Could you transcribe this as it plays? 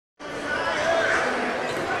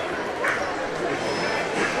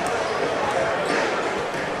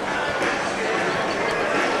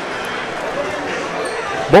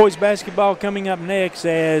Boys basketball coming up next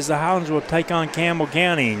as the Highlanders will take on Campbell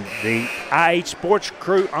County. The IH Sports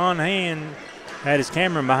crew on hand had his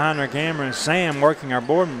camera behind our camera, and Sam working our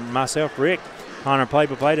board, and myself, Rick, on our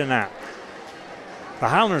play-by-play tonight. The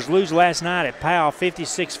Highlanders lose last night at Powell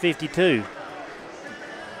 56-52.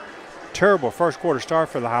 Terrible first quarter start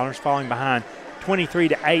for the Highlanders, falling behind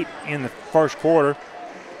 23-8 in the first quarter.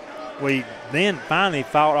 We then finally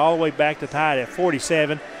fought all the way back to tie it at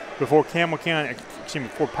 47 before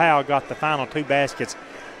before Powell got the final two baskets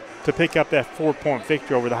to pick up that 4-point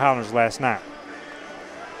victory over the Highlanders last night.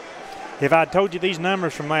 If I told you these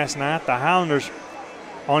numbers from last night, the Highlanders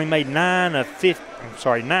only made 19 of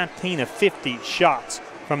 50 shots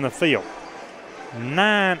from the field.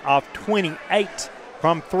 9 of 28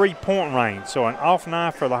 from three-point range. So an off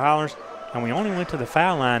night for the Highlanders, and we only went to the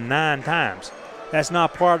foul line 9 times. That's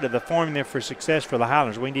not part of the formula for success for the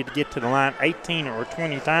Highlanders. We need to get to the line 18 or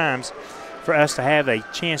 20 times for us to have a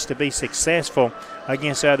chance to be successful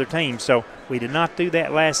against other teams. So we did not do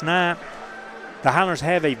that last night. The Highlanders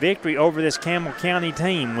have a victory over this Campbell County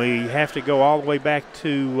team. We have to go all the way back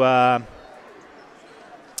to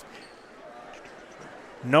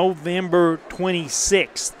November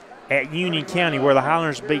 26th at Union County, where the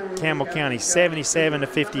Highlanders beat Campbell County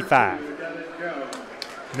 77-55.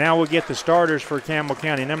 Now we'll get the starters for Campbell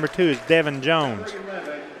County. Number 2 is Devin Jones.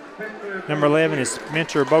 Number 11 is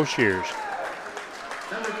Spencer Boshears.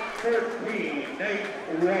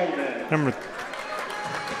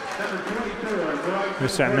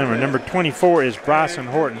 Number 24 is Bryson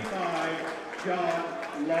Horton.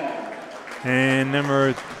 And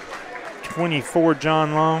number 24,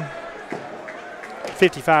 John Long.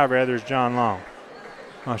 55 rather is John Long.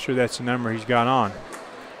 Not sure that's the number he's got on.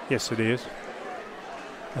 Yes, it is.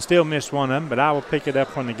 I still missed one of them, but I will pick it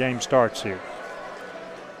up when the game starts here.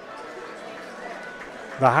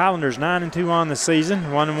 The Highlanders 9-2 on the season,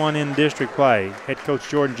 1-1 in district play. Head coach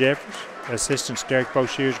Jordan Jeffers, assistants Derek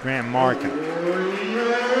Boshears, Grant Markin.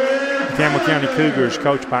 The Campbell County Cougars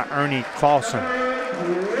coached by Ernie Clausen.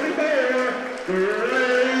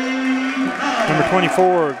 Number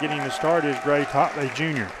 24 getting the start is Gray Totley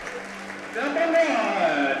Jr.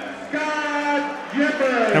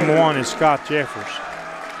 Number 1 is Scott Jeffers.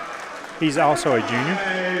 He's also a junior.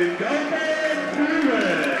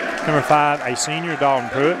 Number 5, a senior, Dalton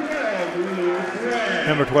Pruitt.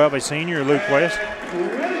 Number 12, a senior, Luke West.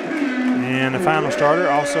 And the final starter,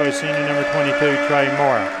 also a senior, number 22, Trey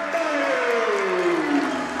Mora.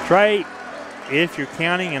 Trey, if you're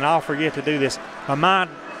counting, and I'll forget to do this, by my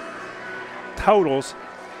totals,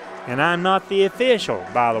 and I'm not the official,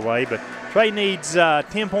 by the way, but Trey needs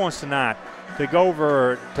 10 points tonight to go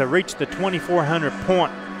over to reach the 2,400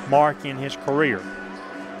 point mark in his career.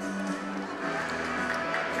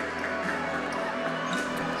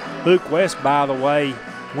 Luke West, by the way,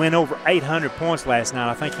 went over 800 points last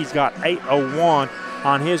night. I think he's got 801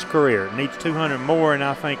 on his career. Needs 200 more, and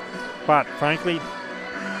I think, quite frankly,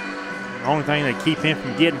 the only thing that keep him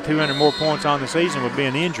from getting 200 more points on the season would be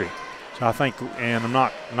an injury. So I think, and I'm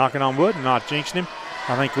not knocking on wood and not jinxing him,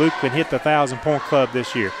 I think Luke could hit the 1,000-point club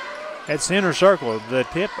this year. At center circle, the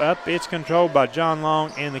tip up, it's controlled by John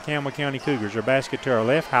Long and the Campbell County Cougars. Their basket to our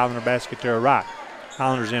left, Highlander basket to our right.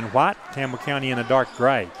 Highlanders in white, Campbell County in a dark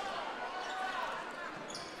gray.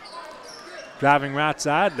 Driving right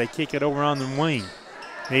side, they kick it over on the wing.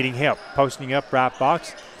 Needing help, posting up right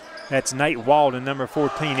box. That's Nate Walden, number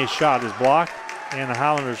 14. His shot is blocked, and the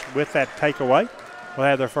Highlanders, with that takeaway, will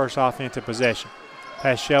have their first offensive possession.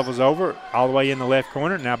 Pass shovels over, all the way in the left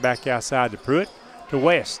corner. Now back outside to Pruitt, to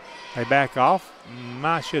West. They back off.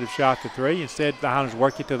 I should have shot the three. Instead, the Highlanders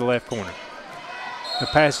work it to the left corner. The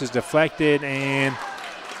pass is deflected, and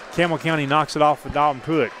Campbell County knocks it off with Dalton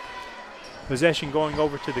Pruitt. Possession going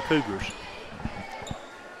over to the Cougars.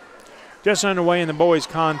 Just underway in the boys'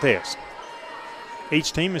 contest.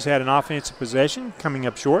 Each team has had an offensive possession coming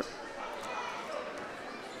up short.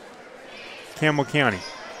 Campbell County.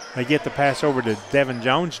 They get the pass over to Devin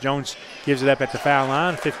Jones. Jones gives it up at the foul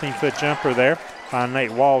line. 15-foot jumper there by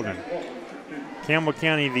Nate Walden. Campbell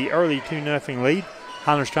County, the early 2-0 lead.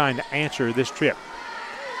 Highlanders trying to answer this trip.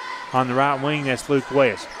 On the right wing, that's Luke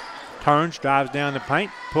West. Turns, drives down the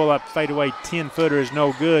paint. Pull up, fadeaway 10-footer is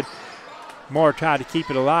no good. Moore tried to keep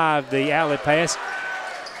it alive. The alley pass.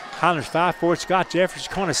 Highlanders 5-4. Scott Jeffers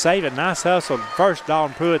going to save it. Nice hustle. First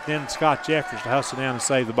Dalton Pruitt, then Scott Jeffers to hustle down and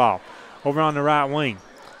save the ball. Over on the right wing,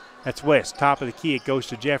 that's West. Top of the key, it goes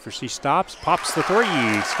to Jeffers. He stops, pops the three.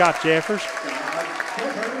 Scott Jeffers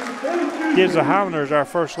gives the Highlanders our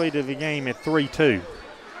first lead of the game at 3-2.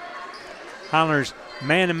 Highlanders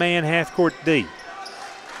man-to-man half-court D.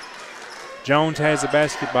 Jones has the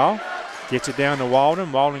basketball. Gets it down to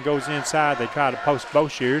Walden. Walden goes inside. They try to post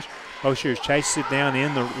Boshears. Boshears chases it down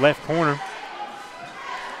in the left corner.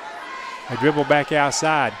 They dribble back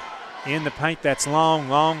outside. In the paint, that's Long.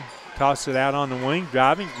 Long tosses it out on the wing.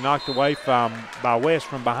 Driving, knocked away by West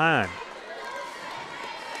from behind.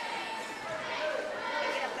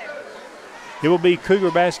 It will be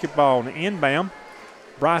Cougar basketball inbound.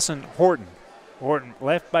 Bryson Horton. Horton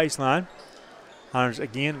left baseline. Hunters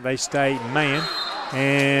again, they stay man.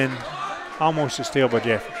 And almost a steal by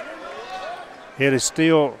Jeffers. It is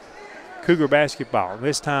still Cougar basketball.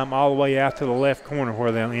 This time all the way out to the left corner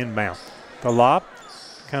where they'll inbound. The lob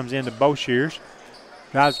comes into Boshears.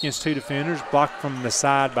 Drives against two defenders. Blocked from the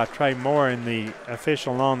side by Trey Moore, and the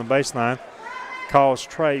official along the baseline calls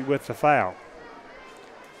Trey with the foul.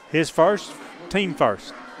 His first, team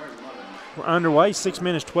first. We're underway, 6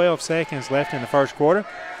 minutes, 12 seconds left in the first quarter.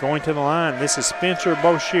 Going to the line, this is Spencer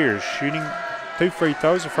Boshears shooting 2 free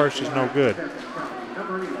throws. The first is no good.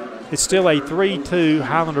 It's still a 3-2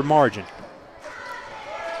 Highlander margin.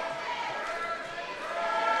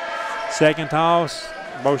 Second toss,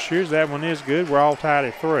 Boshears, that one is good. We're all tied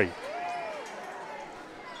at 3.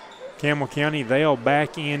 Campbell County, they'll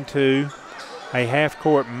back into a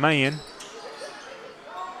half-court man.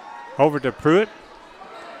 Over to Pruitt.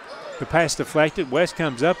 The pass deflected. West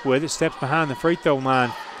comes up with it, steps behind the free throw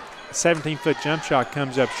line. 17-foot jump shot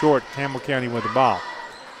comes up short. Campbell County with the ball.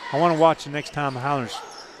 I want to watch the next time the Highlanders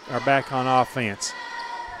are back on offense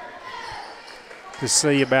to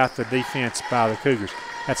see about the defense by the Cougars.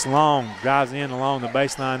 That's Long, drives in along the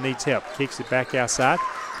baseline, needs help. Kicks it back outside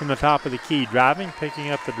from the top of the key. Driving,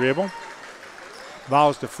 picking up the dribble.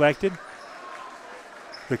 Ball's deflected.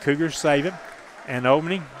 The Cougars save it. And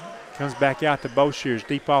opening comes back out to Boshears.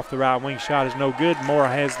 Deep off the right wing. Shot is no good. Moore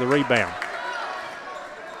has the rebound.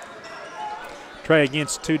 Trey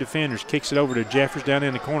against two defenders. Kicks it over to Jeffers down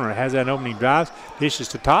in the corner. Has that opening drives. Dishes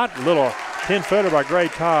to Todd. A little 10-footer by Gray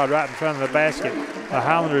Todd right in front of the basket. The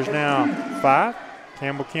Highlanders now 5.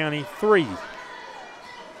 Campbell County 3.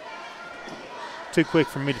 Too quick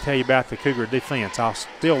for me to tell you about the Cougar defense. I'll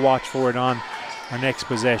still watch for it on our next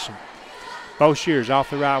possession. Boshears off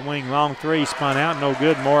the right wing, long three, spun out, no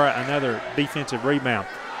good. Moore, another defensive rebound.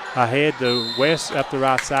 Ahead to West, up the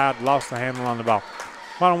right side, lost the handle on the ball.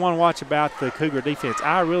 What I want to watch about the Cougar defense,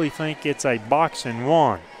 I really think it's a box and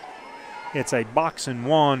one. It's a box and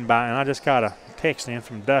one by, and I just got a text in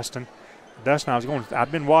from Dustin. Dustin,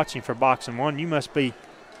 I've been watching for box and one. You must be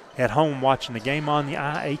at home watching the game on the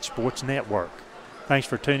IH Sports Network. Thanks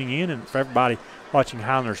for tuning in and for everybody watching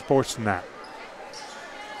Highlander Sports tonight.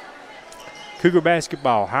 Cougar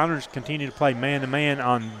basketball. Highlanders continue to play man-to-man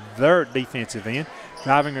on their defensive end.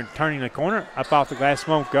 Driving and turning the corner. Up off the glass,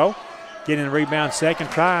 won't go. Getting the rebound, second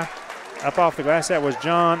try. Up off the glass, that was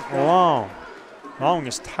John Long. Long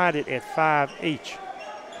has tied it at 5 each.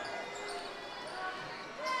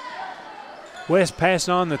 West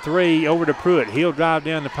passing on the three over to Pruitt. He'll drive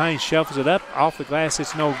down the paint, shuffles it up. Off the glass,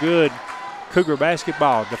 it's no good. Cougar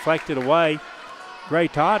basketball deflected away. Gray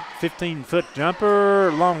Todd, 15-foot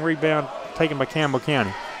jumper. Long rebound taken by Campbell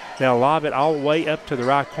County. They'll lob it all the way up to the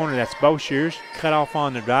right corner. That's Boshears. Cut off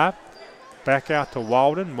on the drive. Back out to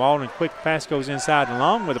Walden. Walden, quick pass goes inside and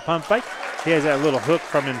long with a pump fake. He has that little hook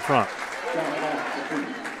from in front.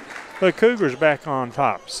 The Cougars back on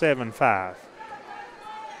top, 7-5. A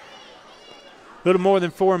little more than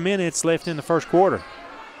 4 minutes left in the first quarter.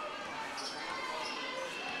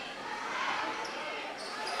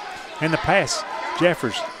 And the pass,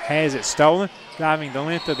 Jeffers has it stolen, driving the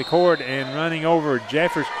length of the court and running over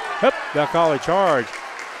Jeffers. Hup, they'll call a charge.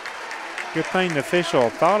 Good thing the official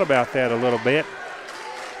thought about that a little bit.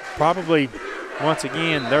 Probably, once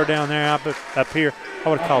again, they're down there up here. I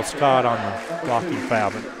would have called Scott on the blocking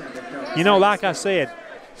foul. But, you know, like I said,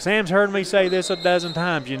 Sam's heard me say this a dozen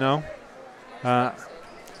times, you know.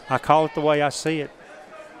 I call it the way I see it.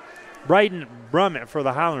 Braden Brummett for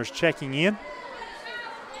the Highlanders checking in.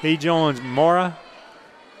 He joins Mora.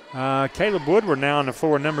 Caleb Woodward now on the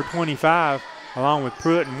floor, number 25, along with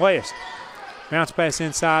Pruitt and West. Bounce pass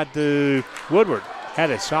inside to Woodward. Had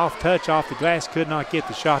a soft touch off the glass, could not get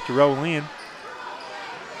the shot to roll in.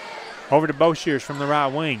 Over to Boshears from the right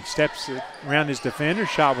wing. Steps around his defender.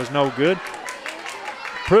 Shot was no good.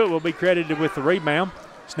 Pruitt will be credited with the rebound.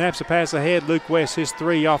 Snaps the pass ahead. Luke West, his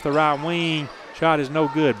three off the right wing. Shot is no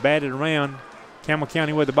good. Batted around. Campbell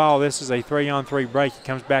County with the ball. This is a 3-on-3 break. He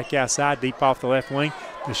comes back outside, deep off the left wing.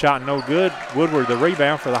 The shot no good. Woodward the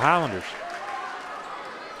rebound for the Highlanders.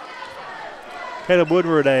 Caleb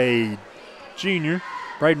Woodward a junior.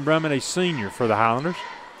 Braden Brummett a senior for the Highlanders.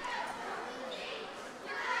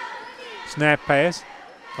 Snap pass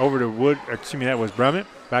over to that was Brummett.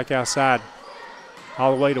 back outside,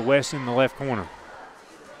 all the way to West in the left corner.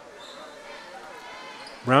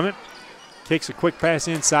 Brummett kicks a quick pass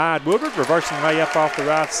inside. Woodward reversing layup off the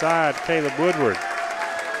right side. Caleb Woodward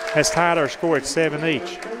has tied our score at 7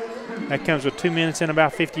 each. That comes with 2 minutes and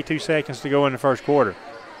about 52 seconds to go in the first quarter.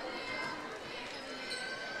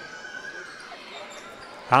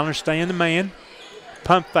 Highlanders stay in the man.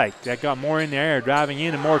 Pump fake. That got Moore in the air, driving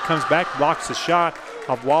in, and Moore comes back, blocks the shot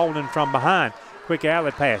of Walden from behind. Quick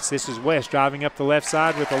outlet pass. This is West driving up the left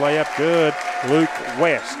side with the layup. Good. Luke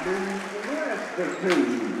West.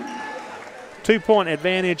 2-point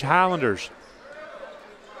advantage, Highlanders.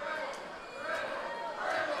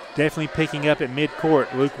 Definitely picking up at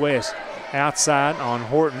midcourt. Luke West outside on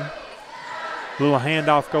Horton. Little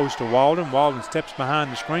handoff goes to Walden. Walden steps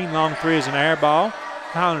behind the screen. Long three is an air ball.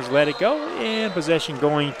 Highlanders let it go, and possession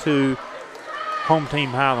going to home team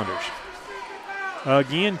Highlanders.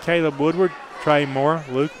 Again, Caleb Woodward, Trey Moore,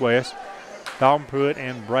 Luke West, Dalton Pruitt,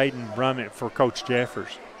 and Braden Brummett for Coach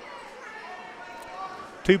Jeffers.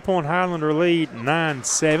 2-point Highlander lead,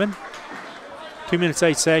 9-7. 2 minutes,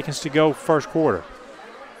 8 seconds to go, first quarter.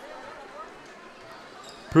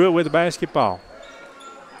 Pruitt with the basketball.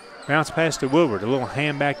 Bounce pass to Woodward. A little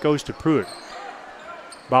hand back goes to Pruitt.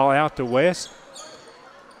 Ball out to West.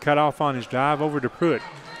 Cut off on his drive over to Pruitt.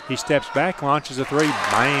 He steps back, launches a three.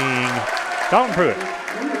 Bang. Dalton Pruitt,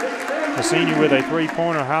 the senior with a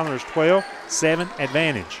three-pointer. Highlanders 12-7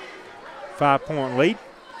 advantage. 5-point lead.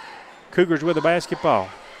 Cougars with the basketball.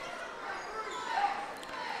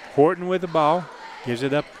 Horton with the ball. Gives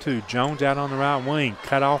it up to Jones out on the right wing.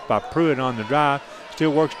 Cut off by Pruitt on the drive.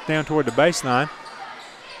 Still works down toward the baseline.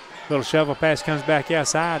 Little shovel pass comes back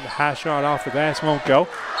outside. High shot off the glass won't go.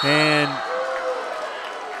 And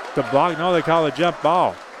the block, no, they call it a jump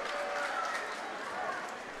ball.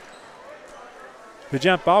 The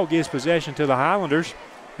jump ball gives possession to the Highlanders.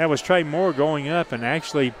 That was Trey Moore going up, and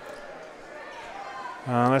actually,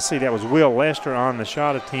 let's see, that was Will Lester on the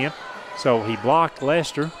shot attempt. So he blocked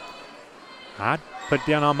Lester. I put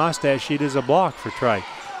down on my stat sheet as a block for Trey.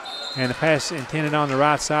 And the pass intended on the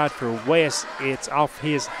right side for West. It's off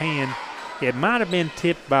his hand. It might have been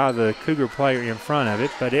tipped by the Cougar player in front of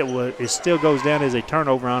it, but it still goes down as a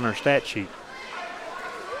turnover on our stat sheet.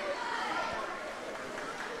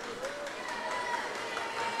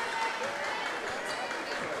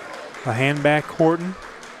 A hand back Horton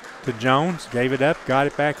to Jones. Gave it up, got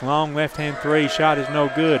it back long. Left-hand three. Shot is no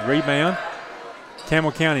good. Rebound.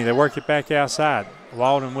 Campbell County, they work it back outside.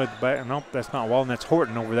 Walden with the nope, that's not Walden. That's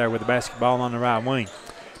Horton over there with the basketball on the right wing.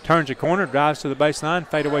 Turns the corner, drives to the baseline,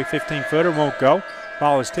 fadeaway 15-footer, won't go.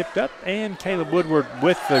 Ball is tipped up, and Caleb Woodward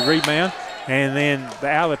with the rebound. And then the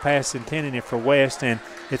outlet pass intending it for West, and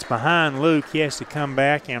it's behind Luke. He has to come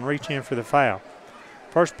back and reach in for the foul.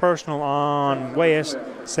 First personal on West,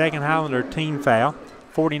 second Highlander team foul.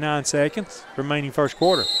 49 seconds remaining first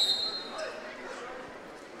quarter.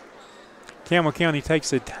 Campbell County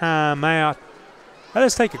takes a timeout. Now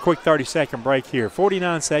let's take a quick 30-second break here.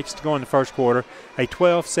 49 seconds to go in the first quarter. A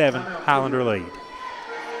 12-7 Highlander lead.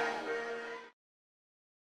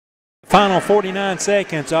 Final 49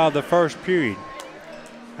 seconds of the first period.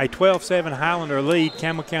 A 12-7 Highlander lead.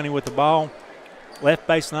 Campbell County with the ball. Left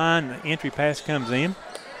baseline, the entry pass comes in.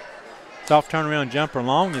 Soft turnaround jumper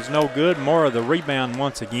long is no good. More of the rebound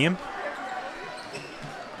once again.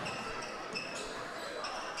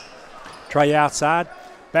 Trey outside,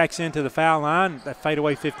 backs into the foul line. That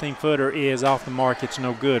fadeaway 15-footer is off the mark. It's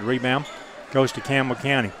no good. Rebound goes to Campbell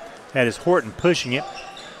County. That is Horton pushing it.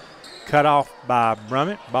 Cut off by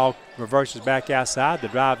Brummett. Ball reverses back outside. The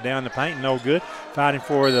drive down the paint, no good. Fighting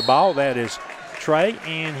for the ball, that is Trey,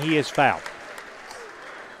 and he is fouled.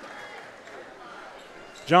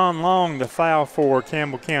 John Long, the foul for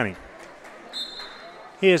Campbell County.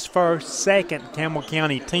 His second Campbell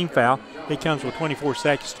County team foul. He comes with 24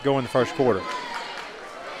 seconds to go in the first quarter.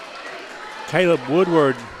 Caleb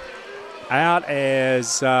Woodward out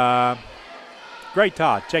as Gray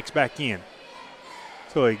Todd checks back in.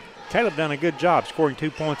 So Caleb done a good job scoring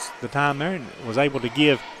 2 points at the time there and was able to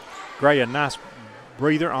give Gray a nice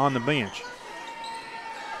breather on the bench.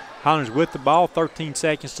 Highlanders with the ball, 13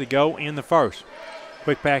 seconds to go in the first.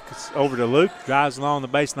 Quick pass over to Luke, drives along the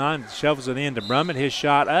baseline, shovels it in to Brummett. His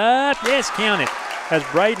shot up, yes, count it. As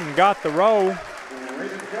Braden got the roll,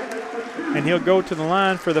 and he'll go to the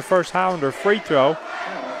line for the first Highlander free throw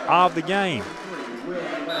of the game.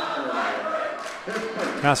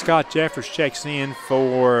 Now Scott Jeffers checks in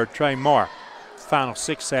for Trey Moore. Final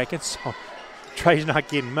 6 seconds. So Trey's not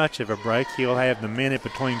getting much of a break. He'll have the minute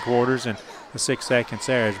between quarters and the 6 seconds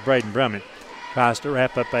there as Braden Brummett tries to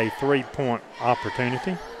wrap up a 3-point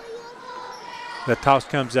opportunity. The toss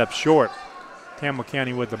comes up short. Campbell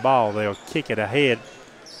County with the ball. They'll kick it ahead.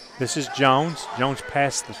 This is Jones. Jones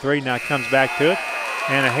passes the 3, now comes back to it.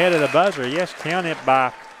 And ahead of the buzzer, yes, count it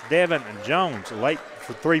by Devin Jones. Late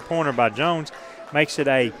for three-pointer by Jones makes it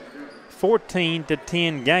a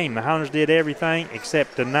 14-10 game. The Highlanders did everything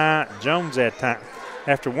except deny Jones that time.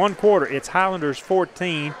 After one quarter, it's Highlanders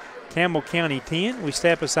 14, Campbell County 10. We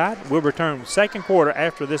step aside. We'll return second quarter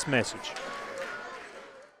after this message.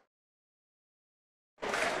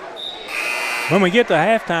 When we get to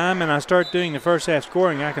halftime and I start doing the first half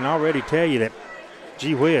scoring, I can already tell you that,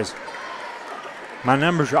 gee whiz, my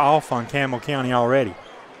numbers are off on Campbell County already.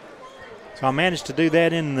 So I managed to do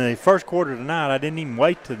that in the first quarter tonight. I didn't even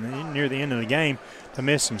wait till near the end of the game to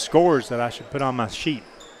miss some scores that I should put on my sheet.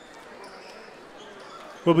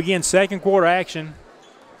 We'll begin second quarter action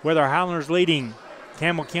with our Highlanders leading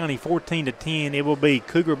Campbell County 14-10. It will be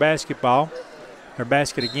Cougar basketball. Their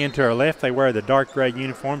basket again to our left. They wear the dark gray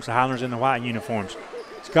uniforms, the Highlanders in the white uniforms.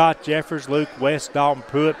 Scott Jeffers, Luke West, Dalton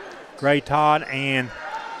Pruitt, Gray Todd, and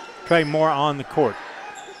Trey Moore on the court.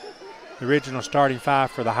 The original starting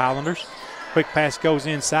 5 for the Highlanders. Quick pass goes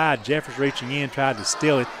inside. Jeffers reaching in, tried to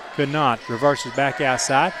steal it, could not. Reverses back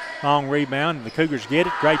outside. Long rebound. The Cougars get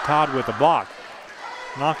it. Gray Todd with the block.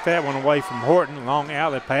 Knocked that one away from Horton. Long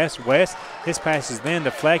outlet pass. West. His pass is then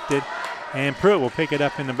deflected, and Pruitt will pick it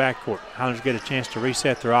up in the backcourt. Highlanders get a chance to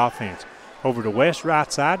reset their offense. Over to West,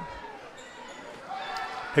 right side.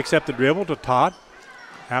 Picks up the dribble to Todd.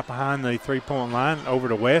 Out behind the three-point line. Over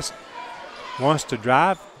to West. Wants to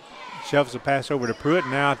drive. Shovels the pass over to Pruitt.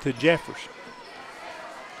 Now to Jeffers.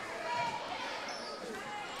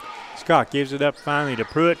 Scott gives it up finally to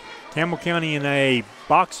Pruitt. Campbell County in a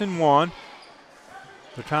boxing one.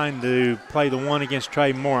 They're trying to play the one against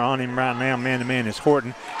Trey Moore. On him right now, man-to-man is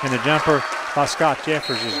Horton. And the jumper by Scott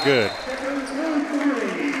Jeffers is good.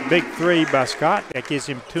 Big 3 by Scott. That gives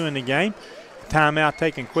him 2 in the game. Timeout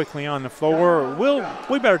taken quickly on the floor.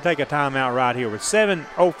 We better take a timeout right here with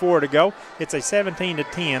 7:04 to go. It's a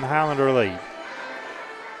 17-10 Highlander lead.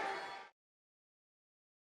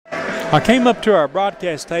 I came up to our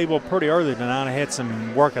broadcast table pretty early tonight. I had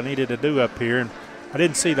some work I needed to do up here, and I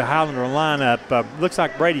didn't see the Highlander lineup. Looks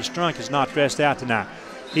like Brady Strunk is not dressed out tonight.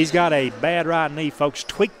 He's got a bad right knee, folks.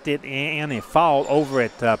 Tweaked it in a fall over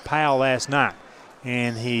at Powell last night.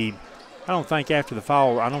 And I don't think after the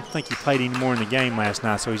fall, I don't think he played any more in the game last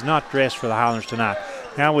night, so he's not dressed for the Highlanders tonight.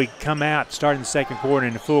 Now we come out starting the second quarter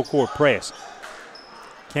in the full court press.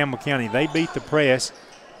 Campbell County, they beat the press.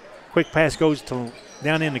 Quick pass goes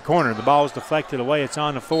down in the corner. The ball is deflected away. It's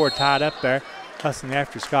on the floor, tied up there. Hustling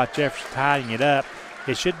after Scott Jefferson, tidying it up.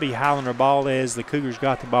 It should be Highlander ball as the Cougars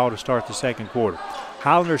got the ball to start the second quarter.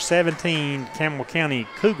 Highlanders 17, Campbell County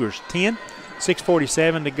Cougars 10.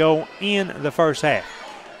 6:47 to go in the first half.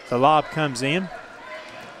 The lob comes in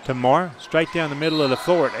to Moore, straight down the middle of the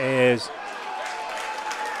floor as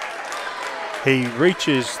he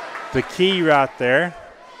reaches the key right there.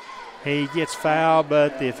 He gets fouled,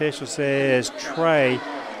 but the official says Trey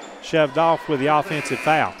shoved off with the offensive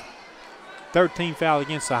foul. 13 foul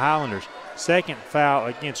against the Highlanders. Second foul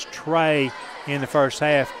against Trey in the first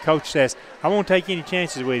half. Coach says, I won't take any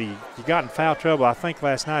chances with you. You got in foul trouble. I think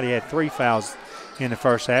last night he had 3 fouls in the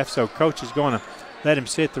first half, so Coach is going to let him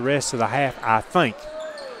sit the rest of the half, I think.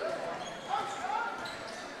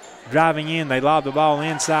 Driving in, they lob the ball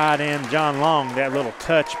inside, and John Long, that little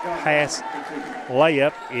touch pass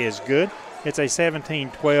layup is good. It's a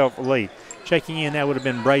 17-12 lead. Checking in, that would have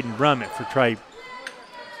been Braden Brummett for Trey.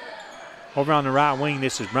 Over on the right wing,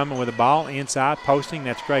 this is Brummett with the ball. Inside, posting,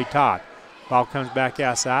 that's Gray Todd. Ball comes back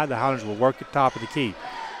outside. The Highlanders will work at top of the key.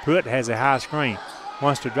 Pruitt has a high screen.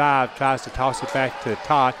 Wants to drive, tries to toss it back to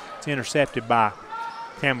Todd. It's intercepted by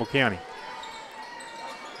Campbell County.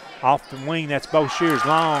 Off the wing, that's Bo Shears.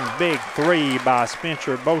 Long, big 3 by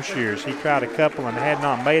Spencer Bo Shears. He tried a couple and had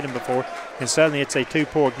not made them before. And suddenly it's a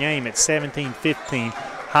 2-point game at 17-15.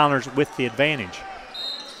 Highlanders with the advantage.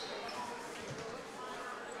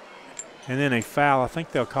 And then a foul. I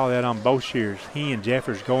think they'll call that on Bo Shears. He and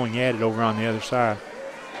Jeffers going at it over on the other side.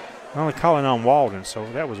 Only calling on Walden, so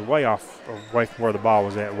that was way off away from where the ball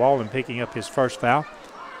was at. Walden picking up his first foul.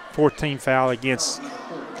 14 foul against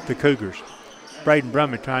the Cougars. Braden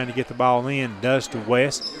Brummett trying to get the ball in, does to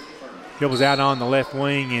West. Dribbles out on the left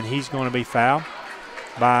wing, and he's going to be fouled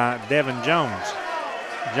by Devin Jones.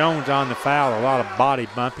 Jones on the foul, a lot of body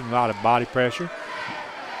bumping, a lot of body pressure.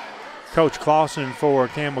 Coach Clausen for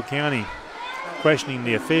Campbell County questioning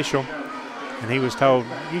the official, and he was told,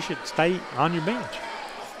 you should stay on your bench.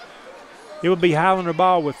 It would be Highlander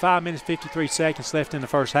ball with 5 minutes, 53 seconds left in the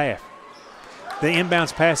first half. The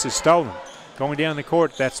inbounds pass is stolen. Going down the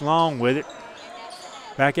court, that's Long with it.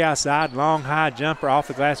 Back outside, long high jumper off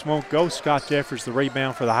the glass, won't go. Scott Jeffers the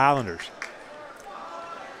rebound for the Highlanders.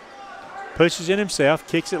 Pushes it himself,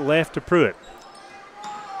 kicks it left to Pruitt.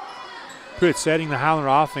 Pruitt setting the Highlander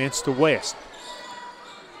offense to West.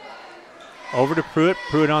 Over to Pruitt.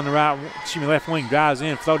 Pruitt on the left wing, drives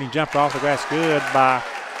in, floating jumper off the glass, good by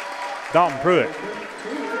Dalton Pruitt.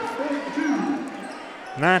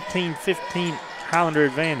 19-15 Highlander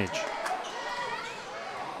advantage.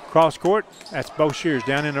 Cross court, that's Bo Shears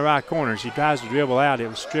down in the right corner. As he tries to dribble out, it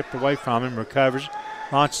was stripped away from him, recovers,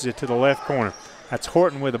 launches it to the left corner. That's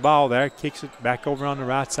Horton with the ball there, kicks it back over on the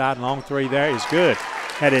right side. Long three there is good.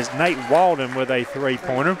 That is Nate Walden with a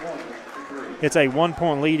three-pointer. It's a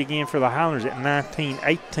 1-point lead again for the Highlanders at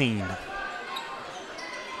 19-18.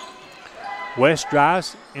 West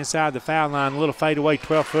drives inside the foul line, a little fadeaway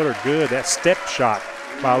 12-footer, good. That step shot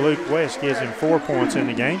by Luke West gives him 4 points in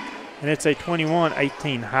the game, and it's a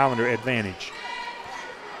 21-18 Highlander advantage.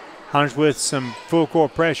 Highlanders with some full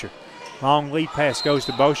court pressure. Long lead pass goes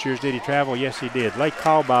to Bo Shears. Did he travel? Yes, he did. Late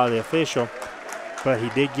call by the official, but he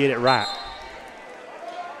did get it right.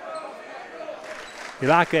 You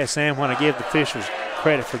like that, Sam, when I give the officials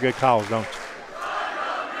credit for good calls, don't you?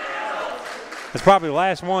 It's probably the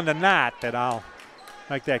last one tonight that I'll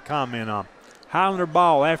make that comment on. Highlander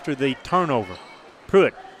ball after the turnover.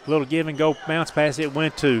 Pruitt, a little give and go bounce pass. It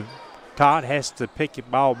went to Todd, has to pick the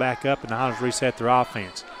ball back up, and the Highlanders reset their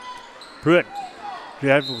offense. Pruitt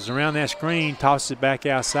dribbles around that screen, tosses it back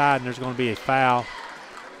outside, and there's going to be a foul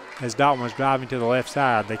as Dalton was driving to the left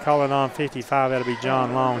side. They call it on 55. That'll be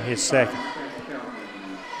John Long, his second.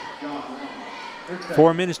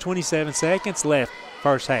 4 minutes, 27 seconds left,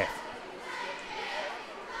 first half.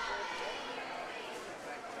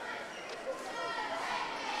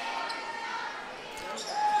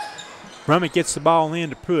 Brummett gets the ball in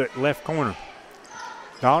to Pruitt, left corner.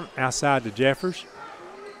 Dalton outside to Jeffers.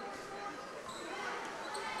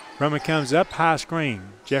 Brummett comes up, high screen.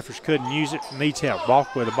 Jeffers couldn't use it, needs help.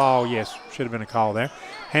 Walk with the ball, yes, should have been a call there.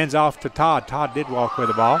 Hands off to Todd. Todd did walk with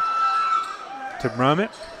the ball. To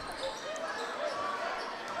Brummett.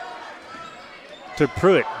 To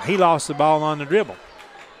Pruitt. He lost the ball on the dribble.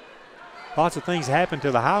 Lots of things happened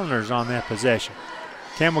to the Highlanders on that possession.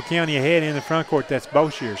 Campbell County ahead in the front court. That's Bo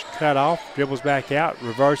Shears. Cut off, dribbles back out,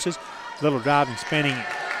 reverses. Little driving, spinning,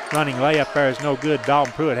 running layup there is no good.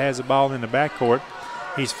 Dalton Pruitt has the ball in the backcourt.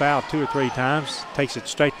 He's fouled 2 or 3 times. Takes it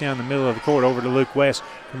straight down the middle of the court over to Luke West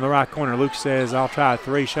from the right corner. Luke says, I'll try a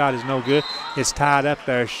 3. Shot is no good. It's tied up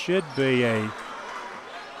there. Should be a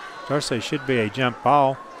jump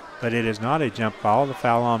ball, but it is not a jump ball. The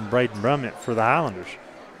foul on Braden Brummett for the Highlanders.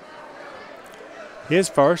 His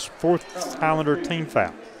first, 4th Highlander team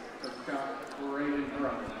foul.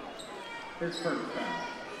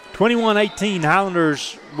 21-18,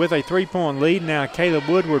 Highlanders with a 3-point lead. Now Caleb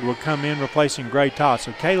Woodward will come in replacing Gray Todd.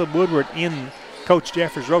 So Caleb Woodward in Coach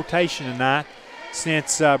Jeffers' rotation tonight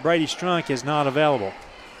since Brady Strunk is not available.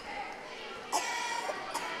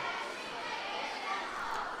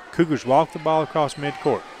 Cougars walk the ball across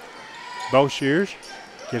midcourt. Bo Shears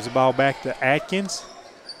gives the ball back to Atkins.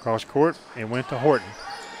 Cross court, it went to Horton.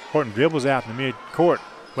 Horton dribbles out in the midcourt.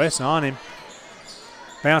 West on him.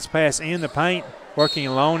 Bounce pass in the paint, working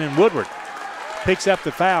alone, and Woodward picks up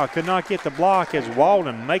the foul. Could not get the block as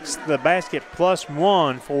Walden makes the basket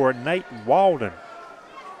 +1 for Nate Walden.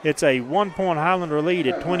 It's a 1-point Highlander lead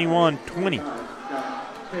at 21-20.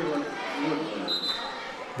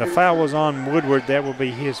 The foul was on Woodward. That will be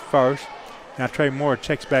his first. Now Trey Moore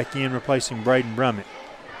checks back in, replacing Braden Brummett.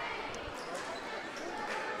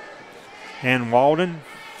 And Walden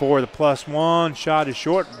for the +1. Shot is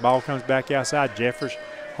short. Ball comes back outside. Jeffers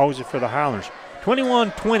holds it for the Highlanders.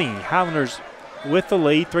 21-20. Highlanders with the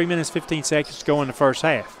lead. 3 minutes, 15 seconds to go in the first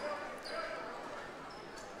half.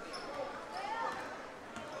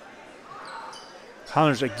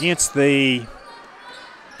 Highlanders against the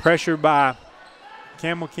pressure by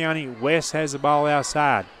Campbell County. West has the ball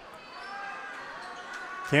outside.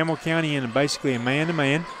 Campbell County in basically a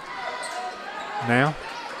man-to-man. Now,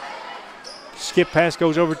 skip pass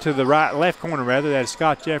goes over to the left corner rather. That is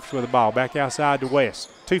Scott Jeffers with the ball. Back outside to West.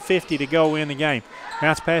 2:50 to go in the game.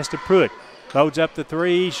 Bounce pass to Pruitt. Loads up the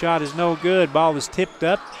 3. Shot is no good. Ball is tipped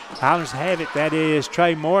up. Highlanders have it. That is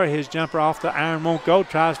Trey Moore. His jumper off the iron won't go.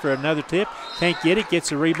 Tries for another tip. Can't get it.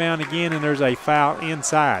 Gets a rebound again, and there's a foul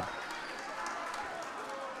inside.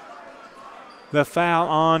 The foul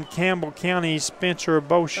on Campbell County's Spencer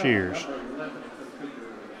Boshears.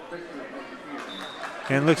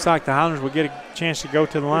 And it looks like the Highlanders will get a chance to go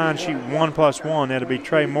to the line, shoot 1+1. That'll be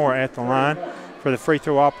Trey Moore at the line for the free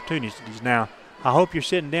throw opportunities. Now, I hope you're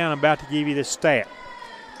sitting down. I'm about to give you this stat.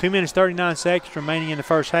 2 minutes 39 seconds remaining in the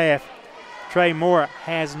first half. Trey Moore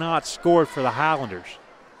has not scored for the Highlanders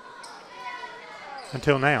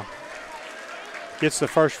until now. Gets the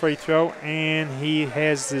first free throw, and he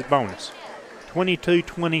has his bonus.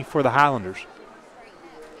 22-20 for the Highlanders.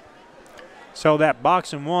 So that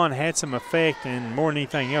boxing one had some effect, and more than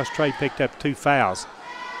anything else, Trey picked up 2 fouls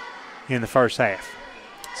in the first half.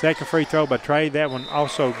 Second free throw by Trey, that one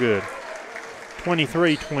also good.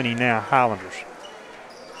 23-20 now, Highlanders.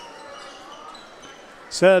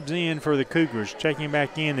 Subs in for the Cougars. Checking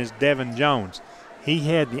back in is Devin Jones. He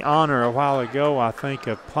had the honor a while ago, I think,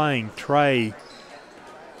 of playing Trey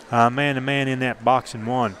man-to-man in that boxing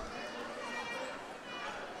one.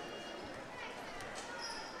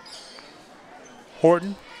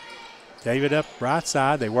 Horton gave it up right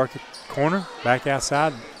side. They work at the corner, back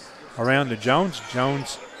outside, around to Jones.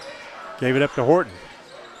 Jones gave it up to Horton.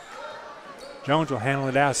 Jones will handle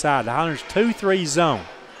it outside. The Highlanders 2-3 zone.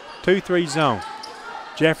 2-3 zone.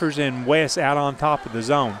 Jeffers and West out on top of the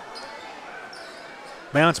zone.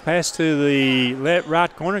 Bounce pass to the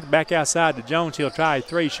right corner, back outside to Jones. He'll try a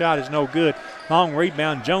 3 shot, is no good. Long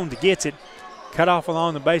rebound, Jones gets it. Cut off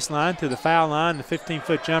along the baseline to the foul line. The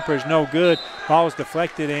 15-foot jumper is no good. Ball is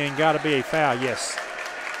deflected and got to be a foul, yes.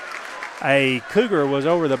 A Cougar was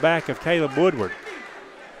over the back of Caleb Woodward.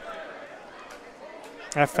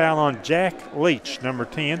 That foul on Jack Leach, number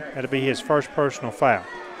 10. That'll be his first personal foul.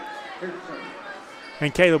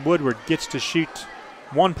 And Caleb Woodward gets to shoot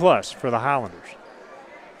 1+ for the Highlanders.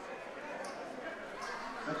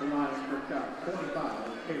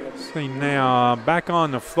 See now, back on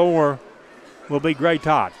the floor will be Gray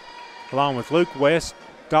Todd, along with Luke West,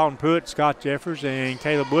 Dalton Pruitt, Scott Jeffers, and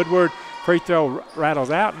Caleb Woodward. Free throw rattles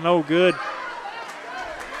out, no good.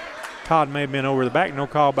 Todd may have been over the back, no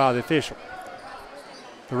call by the official.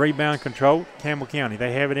 The rebound control, Campbell County.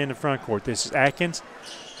 They have it in the front court. This is Atkins,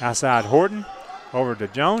 outside Horton, over to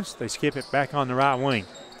Jones. They skip it back on the right wing.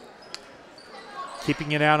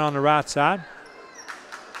 Keeping it out on the right side.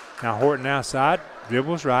 Now Horton outside,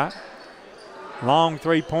 dribbles right. Long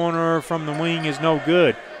three-pointer from the wing is no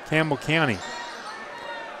good. Campbell County.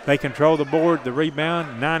 They control the board, the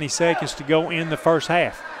rebound, 90 seconds to go in the first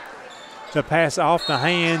half. The pass off the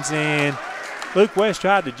hands, and Luke West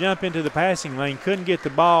tried to jump into the passing lane, couldn't get the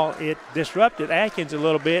ball. It disrupted Atkins a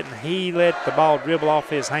little bit, and he let the ball dribble off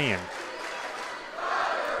his hand.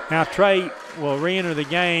 Now Trey will re-enter the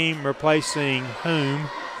game, replacing whom?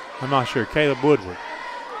 I'm not sure, Caleb Woodward.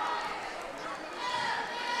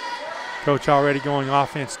 Coach already going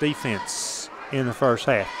offense, defense in the first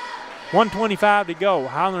half. 1:25 to go.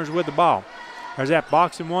 Highlanders with the ball. There's that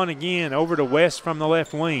boxing one again over to West from the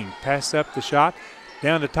left wing. Pass up the shot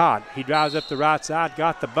down to Todd. He drives up the right side,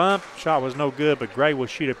 got the bump. Shot was no good, but Gray will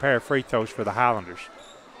shoot a pair of free throws for the Highlanders.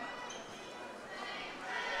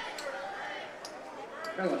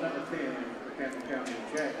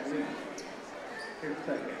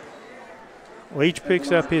 Leach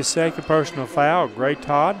picks up his second personal foul. Gray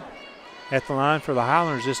Todd at the line for the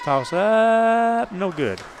Highlanders. This toss up, no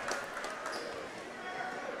good.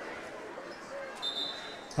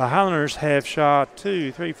 The Highlanders have shot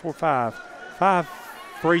 5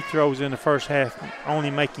 free throws in the first half, only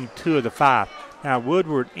making 2 of the 5. Now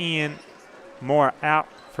Woodward in, Moore out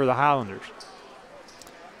for the Highlanders.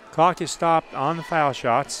 Clock is stopped on the foul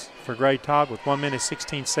shots for Gray Todd with 1 minute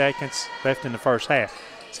 16 seconds left in the first half.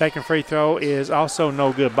 Second free throw is also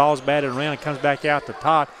no good. Ball's batted around, comes back out to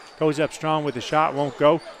Todd. Goes up strong with the shot, won't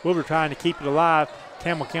go. Woodward trying to keep it alive.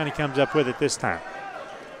 Campbell County comes up with it this time.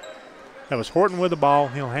 That was Horton with the ball.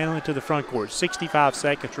 He'll handle it to the front court. 65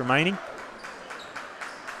 seconds remaining.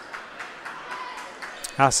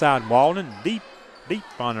 Outside Walden, deep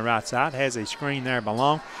on the right side. Has a screen there by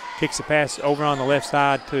Long. Kicks the pass over on the left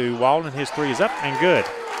side to Walden. His 3 is up and good.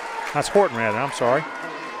 That's Horton rather, I'm sorry.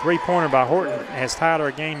 3-pointer by Horton has tied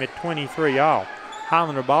our game at 23 all.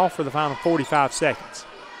 Highlander ball for the final 45 seconds.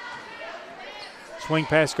 Swing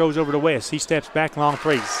pass goes over to West. He steps back, long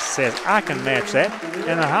 3. Says, I can match that.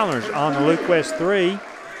 And the Highlanders on the Luke West 3.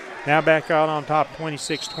 Now back out on top,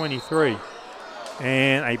 26-23.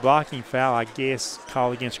 And a blocking foul, I guess,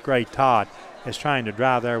 called against Gray Todd. As trying to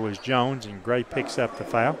drive there was Jones, and Gray picks up the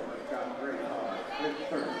foul.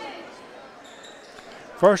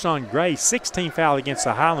 First on Gray, 16 foul against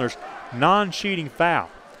the Highlanders. Non-shooting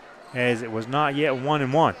foul, as it was not yet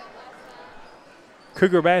 1-1.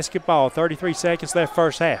 Cougar basketball, 33 seconds left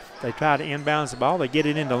first half. They try to inbounds the ball. They get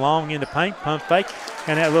it into Long into paint, pump fake,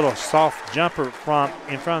 and that little soft jumper from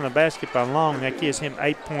in front of the basket by Long. That gives him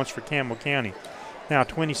 8 points for Campbell County. Now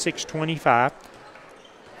 26-25.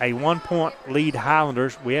 A 1-point lead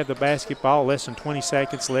Highlanders. We have the basketball, less than 20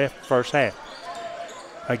 seconds left first half.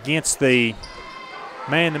 against the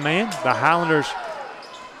man-to-man. The Highlanders,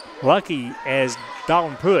 lucky as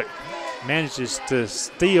Dalton Pruitt manages to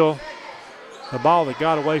steal the ball that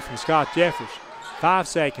got away from Scott Jeffers. 5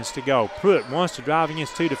 seconds to go. Pruitt wants to drive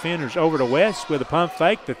against 2 defenders over to West with a pump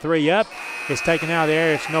fake. The 3 up is taken out of the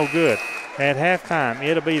air. It's no good. At halftime,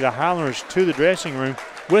 it'll be the Highlanders to the dressing room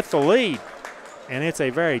with the lead. And it's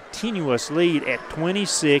a very tenuous lead at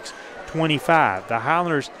 26-25. The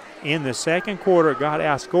Highlanders in the second quarter got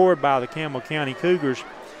outscored by the Campbell County Cougars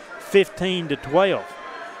 15-12.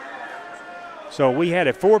 So we had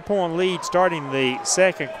a 4-point lead starting the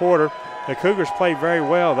second quarter. The Cougars played very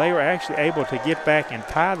well. They were actually able to get back and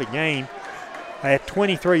tie the game at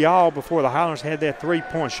 23-all before the Highlanders had that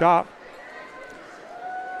 3-point shot,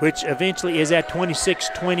 which eventually is at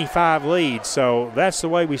 26-25 lead. So that's the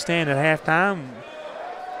way we stand at halftime.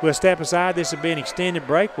 We'll step aside. This will be an extended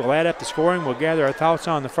break. We'll add up the scoring. We'll gather our thoughts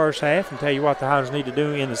on the first half and tell you what the Highlanders need to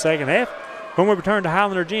do in the second half when we return to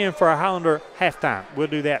Highlander Gym for a Highlander halftime. We'll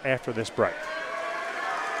do that after this break.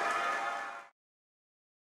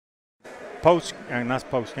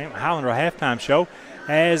 Highlander halftime show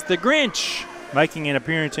as the Grinch making an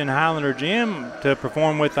appearance in Highlander Gym to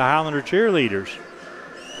perform with the Highlander cheerleaders.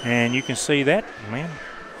 And you can see that, man.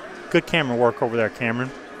 Good camera work over there, Cameron.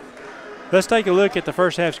 Let's take a look at the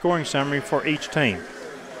first half scoring summary for each team.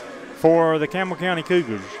 For the Campbell County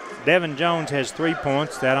Cougars, Devin Jones has 3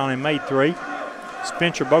 points. That on him made 3.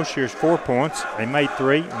 Spencer Boshear's 4 points. They made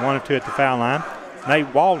 3, 1 of 2 at the foul line.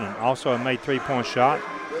 Nate Walden also made 3-point shot.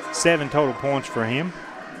 7 total points for him.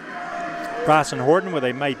 Bryson Horton with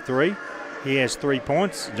a made 3. He has 3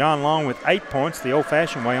 points. John Long with 8 points, the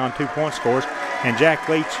old-fashioned way on 2-point scores. And Jack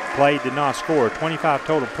Leach did not score. 25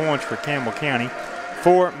 total points for Campbell County.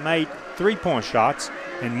 4 made 3-point shots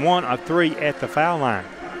and 1 of 3 at the foul line.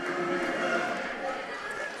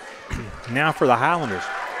 Now for the Highlanders.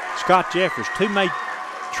 Scott Jeffers, 2 made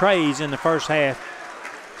trays in the first half.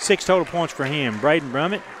 6 total points for him. Braden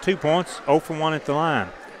Brummett, 2 points, 0 for 1 at the line.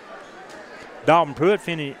 Dalton Pruitt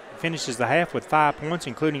finishes the half with 5 points,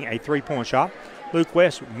 including a 3-point shot. Luke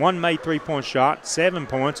West, 1 made 3-point shot, 7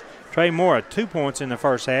 points. Trey Moore, 2 points in the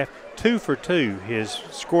first half, 2 for 2. His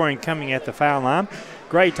scoring coming at the foul line.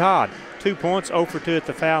 Gray Todd, 2 points, 0 for 2 at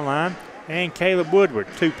the foul line. And Caleb Woodward,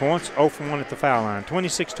 2 points, 0 for 1 at the foul line.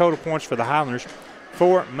 26 total points for the Highlanders.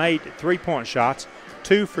 4 made 3-point shots,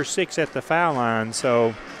 2 for 6 at the foul line.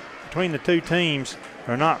 So between the two teams,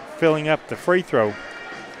 they're not filling up the free throw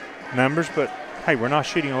numbers, but hey, we're not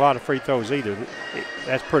shooting a lot of free throws either.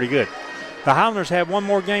 That's pretty good. The Highlanders have one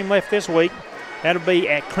more game left this week. That'll be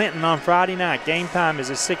at Clinton on Friday night. Game time is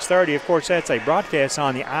at 6:30. Of course, that's a broadcast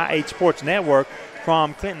on the IH Sports Network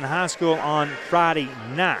from Clinton High School on Friday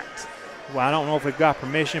night. Well, I don't know if we've got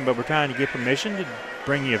permission, but we're trying to get permission to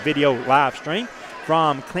bring you a video live stream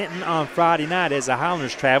from Clinton on Friday night as the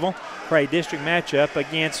Highlanders travel for a district matchup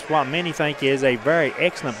against what many think is a very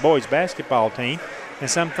excellent boys basketball team, and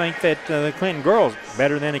some think that the Clinton girls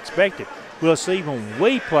better than expected. We'll see when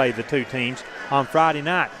we play the two teams on Friday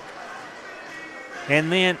night.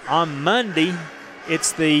 And then on Monday,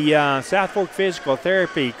 it's the South Fork Physical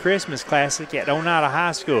Therapy Christmas Classic at Oneida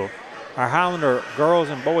High School. Our Highlander girls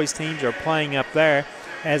and boys teams are playing up there,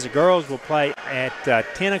 as the girls will play at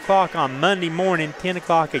 10 o'clock on Monday morning, 10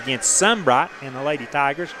 o'clock against Sunbright and the Lady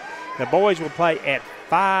Tigers. The boys will play at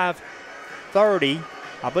 5:30,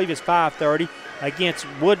 I believe it's 5:30, against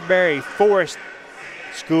Woodbury Forest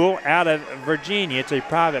School out of Virginia. It's a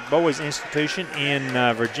private boys institution in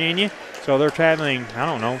Virginia. So they're traveling, I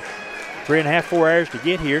don't know, 3.5, 4 hours to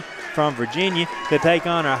get here from Virginia to take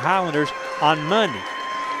on our Highlanders on Monday.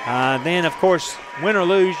 Then, of course, win or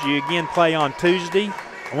lose, you again play on Tuesday.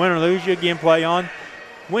 Win or lose, you again play on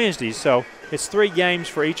Wednesday. So it's 3 games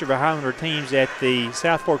for each of our Highlander teams at the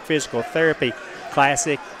South Fork Physical Therapy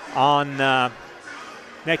Classic on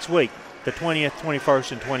next week, the 20th,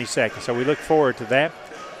 21st, and 22nd. So we look forward to that.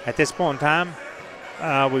 At this point in time,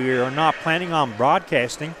 we are not planning on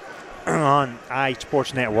broadcasting on IH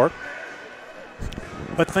Sports Network,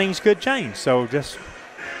 but things could change. So just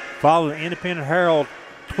follow the Independent Herald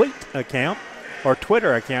tweet account, or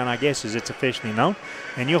Twitter account, I guess as it's officially known,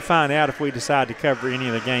 and you'll find out if we decide to cover any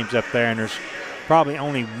of the games up there. And there's probably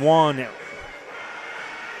only one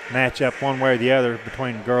matchup one way or the other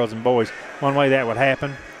between girls and boys. One way that would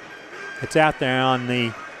happen, it's out there on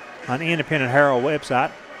the Independent Herald website,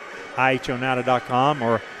 ihonoida.com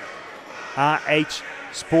or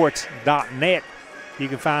ihsports.net. You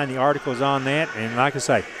can find the articles on that. And like I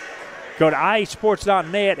say, go to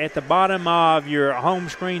ihsports.net. At the bottom of your home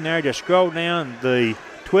screen there, just scroll down. The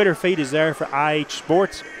Twitter feed is there for IH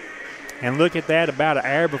Sports. And look at that about an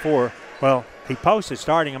hour before, well, he posted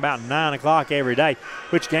starting about 9 o'clock every day,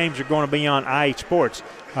 which games are going to be on IH Sports.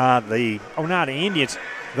 The Oneida Indians,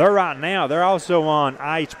 they're also on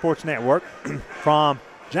IH Sports Network from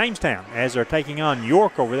Jamestown as they're taking on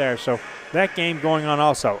York over there. So that game going on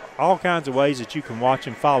also. All kinds of ways that you can watch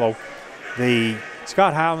and follow the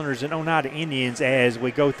Scott Highlanders and Oneida Indians as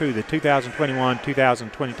we go through the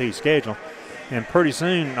 2021-2022 schedule. And pretty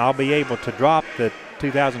soon I'll be able to drop the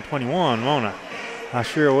 2021, won't I? I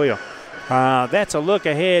sure will. That's a look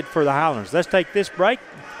ahead for the Highlanders. Let's take this break.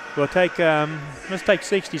 Let's take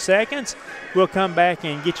 60 seconds. We'll come back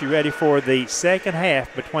and get you ready for the second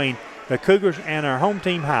half between the Cougars and our home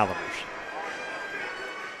team Highlanders.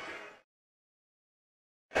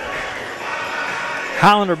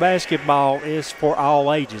 Highlander basketball is for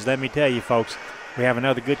all ages. Let me tell you, folks, we have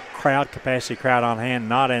another good capacity crowd on hand,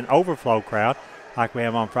 not an overflow crowd like we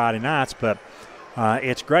have on Friday nights, but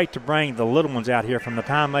it's great to bring the little ones out here from the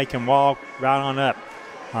time they can walk right on up.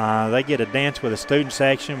 They get a dance with the student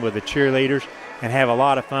section, with the cheerleaders, and have a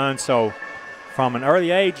lot of fun. So from an early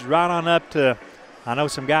age right on up to, I know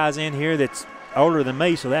some guys in here that's older than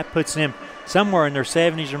me, so that puts them somewhere in their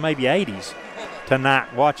 70s or maybe 80s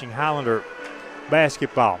tonight watching Highlander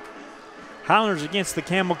basketball. Highlanders against the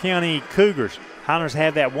Campbell County Cougars. Highlanders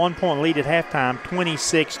have that 1-point lead at halftime,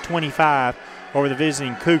 26-25 over the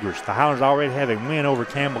visiting Cougars. The Highlanders already have a win over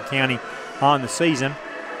Campbell County on the season.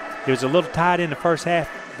 It was a little tight in the first half.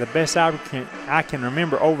 The best I can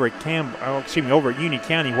remember over at over at Union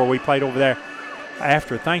County, where we played over there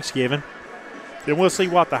after Thanksgiving. And we'll see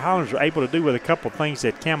what the Highlanders are able to do with a couple of things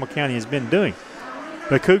that Campbell County has been doing.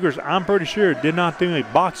 The Cougars, I'm pretty sure, did not do a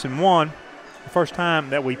boxing one the first time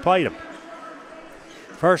that we played them.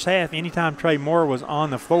 First half, anytime Trey Moore was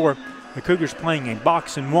on the floor, the Cougars playing a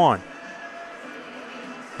boxing one.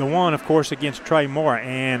 The one, of course, against Trey Moore.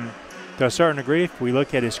 And to a certain degree, if we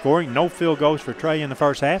look at his scoring, no field goals for Trey in the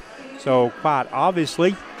first half. So quite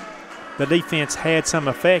obviously, the defense had some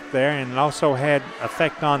effect there, and it also had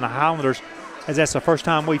effect on the Highlanders, as that's the first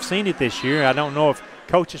time we've seen it this year. I don't know if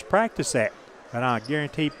coaches practice that, but I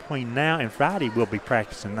guarantee between now and Friday we'll be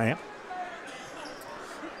practicing that.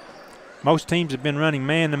 Most teams have been running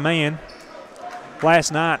man-to-man.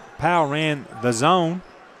 Last night, Powell ran the zone,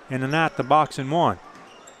 and tonight the boxing one.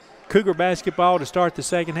 Cougar basketball to start the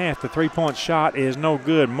second half. The three-point shot is no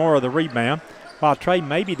good. More of the rebound. While Trey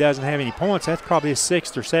maybe doesn't have any points, that's probably his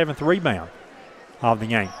 6th or 7th rebound of the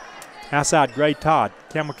game. Outside, Gray Todd.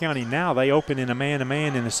 Campbell County now, they open in a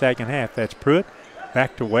man-to-man in the second half. That's Pruitt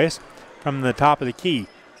back to West from the top of the key.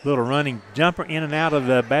 Little running jumper in and out of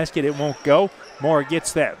the basket. It won't go. Moore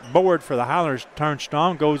gets that board for the Highlanders. Turns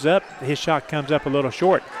strong, goes up. His shot comes up a little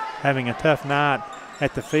short. Having a tough night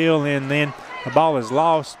at the field, and then the ball is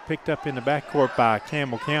lost, picked up in the backcourt by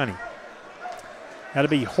Campbell County. That'll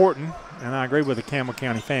be Horton, and I agree with the Campbell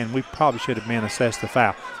County fan. We probably should have been assessed the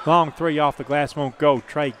foul. Long three off the glass won't go.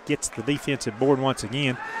 Trey gets the defensive board once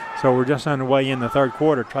again. So we're just underway in the third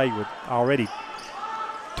quarter. Trey with already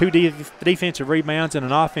 2 defensive rebounds and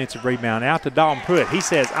an offensive rebound. Out to Dalton Pruitt. He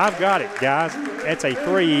says, I've got it, guys. That's a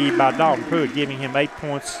 3 by Dalton Pruitt, giving him 8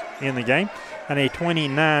 points in the game and a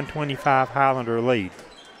 29-25 Highlander lead.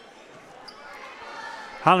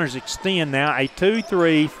 Highlanders extend now a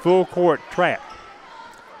 2-3 full court trap.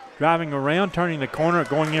 Driving around, turning the corner,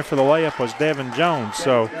 going in for the layup was Devin Jones.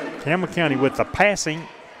 So Campbell County with the passing,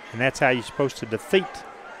 and that's how you're supposed to defeat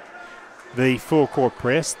the full court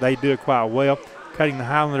press. They do it quite well, cutting the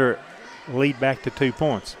Highlander lead back to 2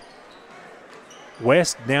 points.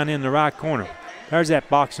 West down in the right corner. There's that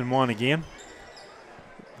boxing one again.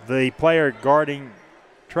 The player guarding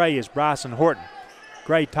Trey is Bryson Horton.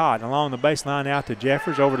 Gray Todd along the baseline out to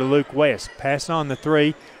Jeffers, over to Luke West. Pass on the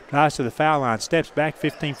 3, drives to the foul line, steps back,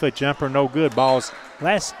 15-foot jumper, no good. Ball's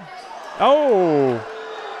last. Oh!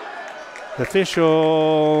 The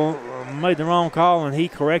official made the wrong call, and he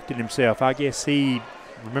corrected himself. I guess he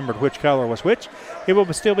remembered which color was which. It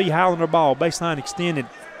will still be Highlander ball. Baseline extended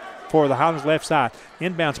for the Highlanders left side.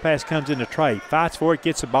 Inbounds pass comes into Trey. Fights for it,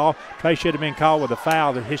 gets the ball. Trey should have been called with a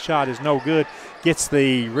foul. His shot is no good. Gets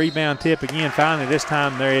the rebound tip again. Finally, this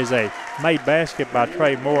time there is a made basket by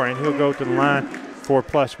Trey Moore, and he'll go to the line for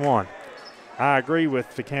 +1. I agree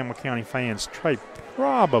with the Campbell County fans. Trey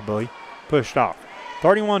probably pushed off.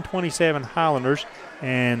 31-27 Highlanders,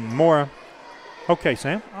 and Moore. Okay,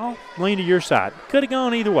 Sam, I'll lean to your side. Could have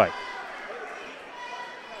gone either way.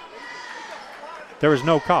 There was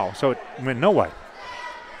no call, so it went no way.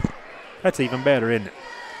 That's even better, isn't it?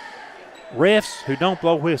 Refs who don't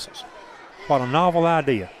blow whistles. What a novel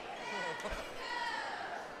idea.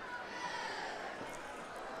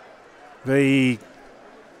 The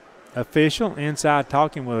official inside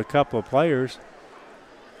talking with a couple of players.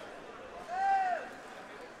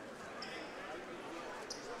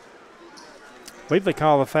 I believe they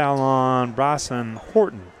call a foul on Bryson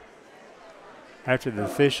Horton after the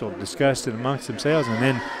official discussed it amongst themselves and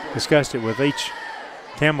then discussed it with each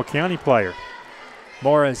Campbell County player.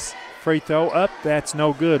 Morris free throw up, that's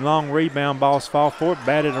no good. Long rebound, balls fall for it,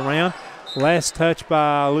 batted around. Last touch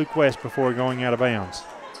by Luke West before going out of bounds.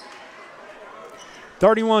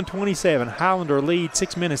 31-27, Highlander lead,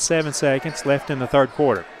 6 minutes, 7 seconds left in the third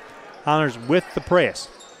quarter. Highlanders with the press.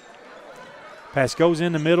 Pass goes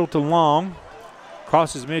in the middle to Long.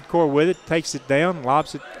 Crosses midcourt with it, takes it down,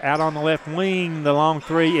 lobs it out on the left wing. The long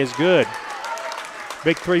three is good.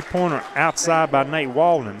 Big three-pointer outside by Nate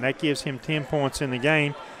Walden. That gives him 10 points in the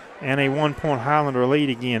game and a 1-point Highlander lead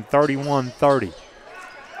again, 31-30.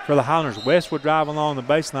 For the Highlanders, West will drive along the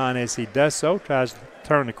baseline. As he does so, tries to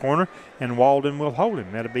turn the corner, and Walden will hold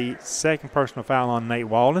him. That'll be second personal foul on Nate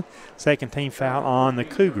Walden, second team foul on the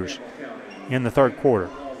Cougars in the third quarter.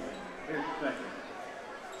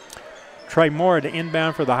 Trey Moore to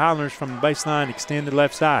inbound for the Highlanders from the baseline, extended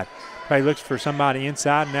left side. Trey looks for somebody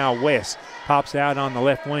inside. Now West pops out on the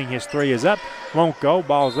left wing. His three is up. Won't go.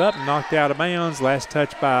 Ball's up. Knocked out of bounds. Last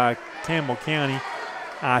touch by Campbell County.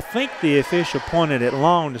 I think the official pointed it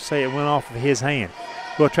long to say it went off of his hand.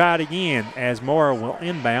 We'll try it again as Moore will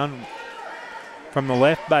inbound from the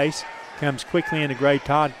left base. Comes quickly into Gray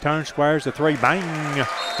Todd. Turns, squares the three. Bang!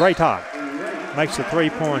 Gray Todd makes a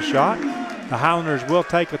three-point shot. The Highlanders will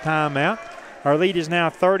take a timeout. Our lead is now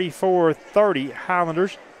 34-30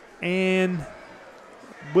 Highlanders, and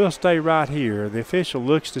we'll stay right here. The official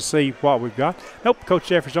looks to see what we've got. Nope, Coach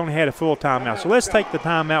Jeffers only had a full timeout. So let's take the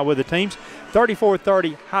timeout with the teams.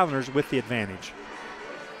 34-30 Highlanders with the advantage.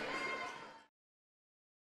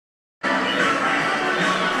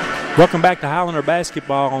 Welcome back to Highlander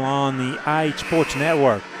basketball on the IH Sports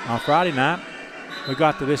Network. On Friday night, we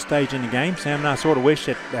got to this stage in the game. Sam and I sort of wish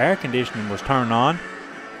that the air conditioning was turned on,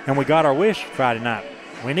 and we got our wish Friday night.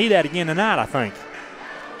 We need that again tonight, I think.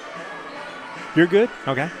 You're good?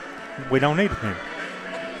 Okay. We don't need it then.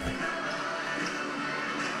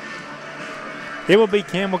 It will be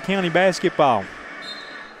Campbell County basketball.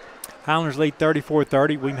 Highlanders lead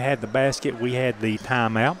 34-30. We had the basket. We had the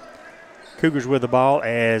timeout. Cougars with the ball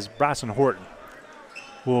as Bryson Horton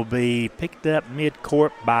will be picked up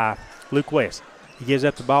mid-court by Luke West. He gives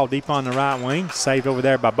up the ball deep on the right wing, saved over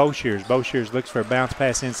there by Boshears. Boshears looks for a bounce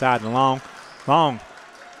pass inside and Long. Long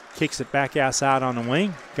kicks it back outside on the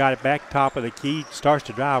wing, got it back top of the key, starts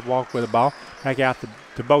to drive, walk with the ball, back out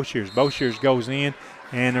to Boshears. Boshears goes in,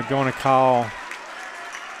 and they're going to call.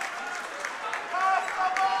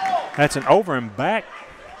 That's an over and back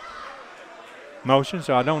motion,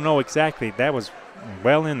 so I don't know exactly. That was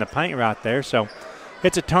well in the paint right there, so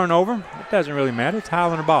it's a turnover. It doesn't really matter. It's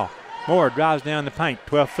Highlander ball. Moore drives down the paint.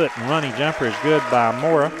 12-foot and running jumper is good by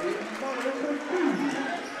Mora.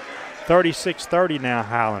 36-30 now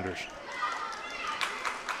Highlanders.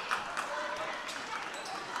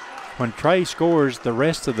 When Trey scores, the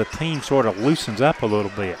rest of the team sort of loosens up a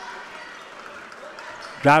little bit.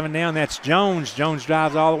 Driving down, that's Jones. Jones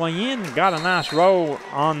drives all the way in. Got a nice roll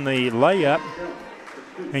on the layup.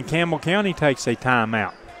 And Campbell County takes a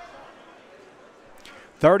timeout.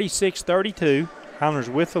 36-32.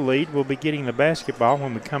 Highlanders with the lead. We'll be getting the basketball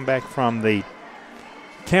when we come back from the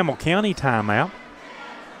Campbell County timeout.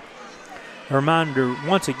 A reminder,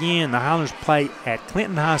 once again, the Highlanders play at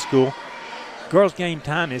Clinton High School. Girls game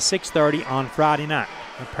time is 6:30 on Friday night.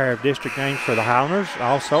 A pair of district games for the Highlanders.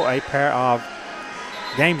 Also a pair of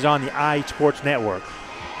games on the IH Sports Network.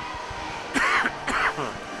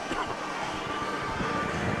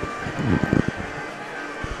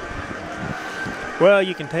 Well,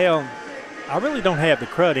 you can tell I really don't have the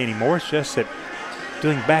crud anymore. It's just that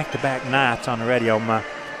doing back-to-back nights on the radio,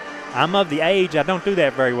 I'm of the age, I don't do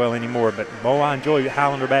that very well anymore, but boy, I enjoy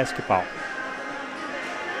Highlander basketball.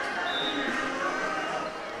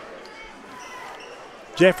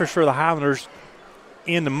 Jeffers for the Highlanders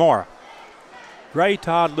into Mora. Gray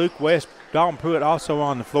Todd, Luke West, Dalton Pruitt also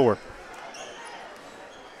on the floor.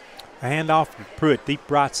 A handoff to Pruitt,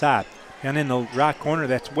 deep right side. Down in the right corner,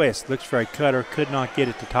 that's West. Looks for a cutter, could not get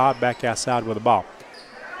it to Todd, back outside with the ball.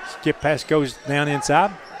 Skip pass goes down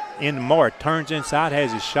inside. Into Moore, turns inside,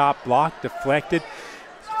 has his shot blocked, deflected.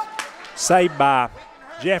 Saved by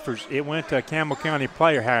Jeffers. It went to a Campbell County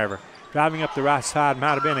player, however. Driving up the right side,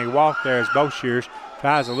 might have been a walk there as Boshears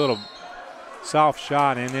tries a little soft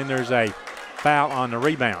shot, and then there's a foul on the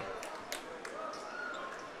rebound.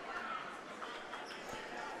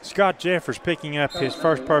 Scott Jeffers picking up his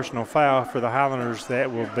first personal foul for the Highlanders.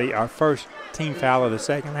 That will be our first team foul of the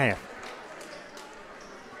second half.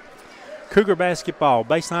 Cougar basketball,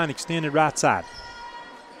 baseline extended right side.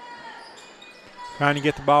 Trying to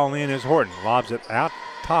get the ball in is Horton. Lobs it out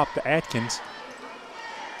top to Atkins.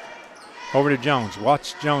 Over to Jones.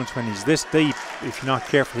 Watch Jones when he's this deep. If you're not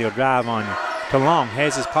careful, he'll drive on you. To Long,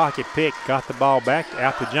 has his pocket picked, got the ball back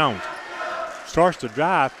out to Jones. Starts to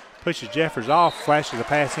drive, pushes Jeffers off, flashes a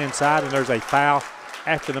pass inside, and there's a foul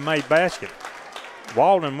after the made basket.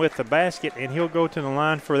 Walden with the basket, and he'll go to the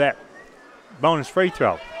line for that bonus free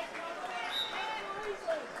throw.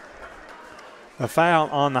 A foul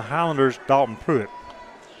on the Highlanders, Dalton Pruitt,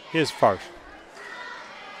 his first.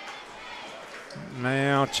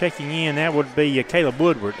 Now checking in, that would be Caleb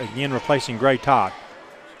Woodward, again replacing Gray Todd.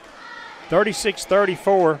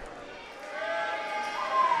 36-34.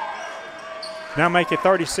 Now make it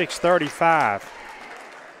 36-35.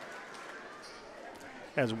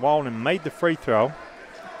 As Walden made the free throw.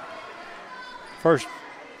 First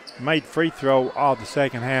made free throw of the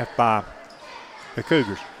second half by the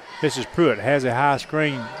Cougars. This is Pruitt, has a high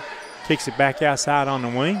screen, kicks it back outside on the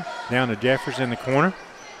wing, down to Jeffers in the corner.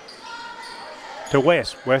 To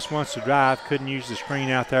West. West wants to drive, couldn't use the screen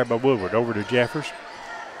out there by Woodward. Over to Jeffers.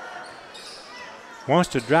 Wants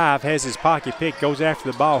to drive, has his pocket pick, goes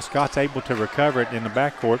after the ball. Scott's able to recover it in the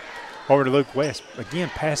backcourt. Over to Luke West. Again,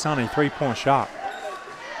 pass on a three-point shot.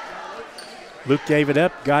 Luke gave it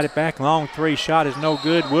up, got it back. Long three shot is no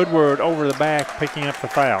good. Woodward over the back, picking up the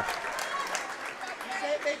foul.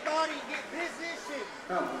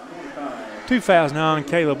 2 fouls now on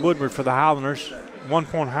Caleb Woodward for the Highlanders. 1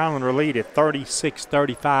 point Highlander lead at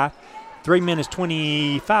 36-35. 3 minutes,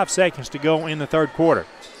 25 seconds to go in the third quarter.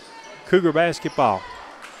 Cougar basketball.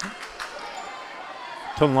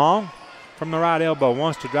 To Long from the right elbow.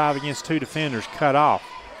 Wants to drive against two defenders. Cut off.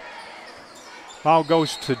 Ball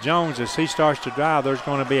goes to Jones as he starts to drive. There's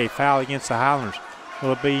going to be a foul against the Highlanders.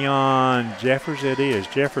 Will it be on Jeffers? It is.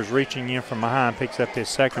 Jeffers reaching in from behind picks up his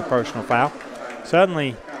second personal foul.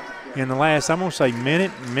 Suddenly, in the last, I'm going to say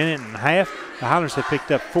minute and a half, the Highlanders have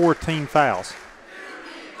picked up 14 fouls.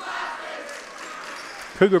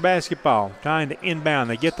 Cougar basketball trying to inbound.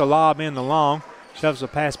 They get the lob in the Long. Shoves the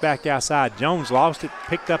pass back outside. Jones lost it,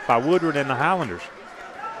 picked up by Woodward and the Highlanders.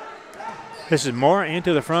 This is Moore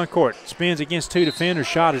into the front court. Spins against two defenders.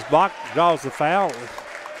 Shot is blocked. Draws the foul.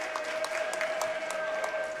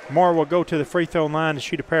 Moore will go to the free throw line to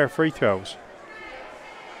shoot a pair of free throws.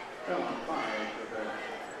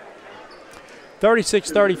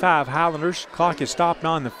 36-35 Highlanders. Clock is stopped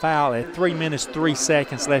on the foul at 3 minutes, 3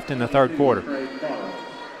 seconds left in the third quarter.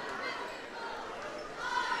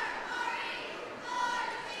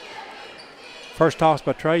 First toss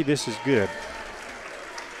by Trey. This is good.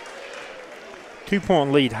 2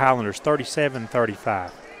 point lead Highlanders,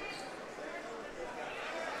 37-35.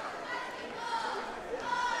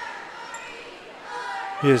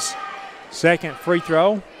 His second free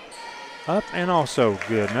throw. Up and also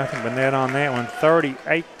good. Nothing but net on that one.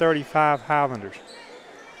 38-35 Highlanders.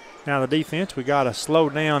 Now the defense, we got to slow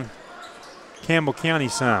down Campbell County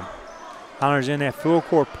some. Highlanders in that full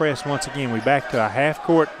court press once again. We back to a half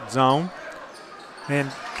court zone.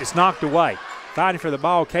 And it's knocked away. Fighting for the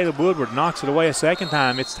ball, Caleb Woodward knocks it away a second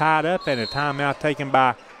time. It's tied up and a timeout taken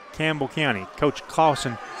by Campbell County. Coach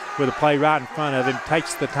Clausen with a play right in front of him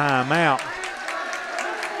takes the timeout.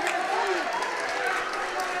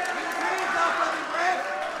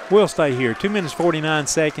 We'll stay here. 2 minutes, 49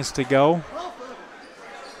 seconds to go.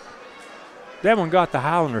 That one got the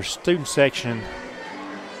Highlander student section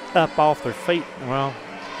up off their feet. Well,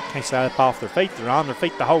 can't say up off their feet. They're on their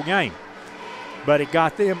feet the whole game. But it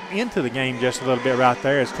got them into the game just a little bit right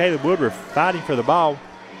there as Caleb Woodward fighting for the ball.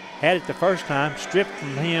 Had it the first time, stripped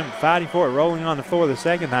from him, fighting for it, rolling on the floor the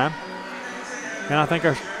second time. And I think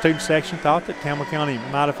our student section thought that Campbell County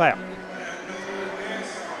might have fouled.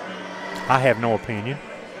 I have no opinion.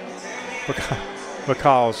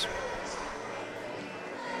 Because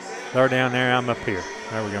they're down there, I'm up here.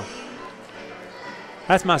 There we go.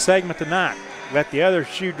 That's my segment tonight. Let the other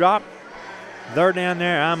shoe drop. They're down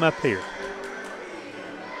there, I'm up here.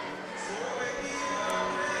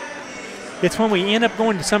 It's when we end up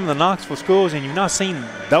going to some of the Knoxville schools and you've not seen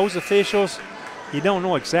those officials, you don't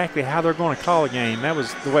know exactly how they're going to call a game. That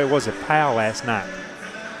was the way it was at Powell last night.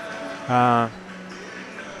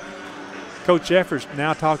 Coach Jeffers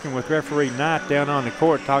now talking with referee Knight down on the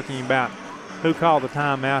court, talking about who called the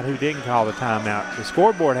timeout, who didn't call the timeout. The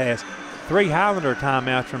scoreboard has 3 Highlander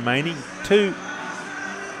timeouts remaining, 2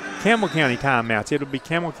 Campbell County timeouts. It'll be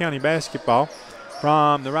Campbell County basketball.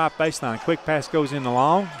 from the right baseline. Quick pass goes in the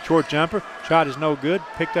long. Short jumper. Shot is no good.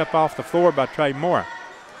 Picked up off the floor by Trey Moore.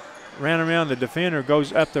 Ran around the defender,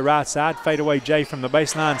 goes up the right side. Fadeaway Jay from the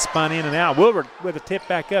baseline, spun in and out. Woodward with a tip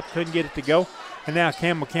back up, couldn't get it to go. And now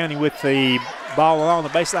Campbell County with the ball along the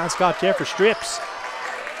baseline. Scott Jeffers strips.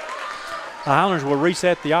 The Highlanders will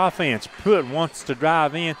reset the offense. Pruitt wants to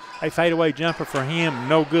drive in. A fadeaway jumper for him,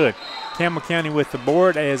 no good. Campbell County with the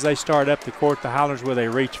board as they start up the court. The Highlanders with a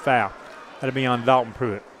reach foul. That'll be on Dalton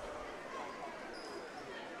Pruitt.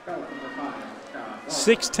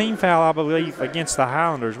 16 foul, I believe, against the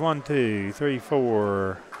Highlanders. 1, 2, 3,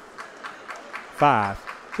 4, 5.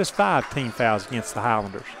 Just 5 team fouls against the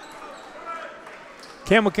Highlanders.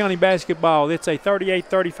 Campbell County basketball, it's a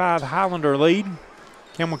 38-35 Highlander lead.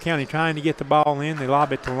 Campbell County trying to get the ball in. They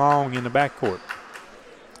lob it to Long in the backcourt.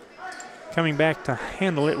 Coming back to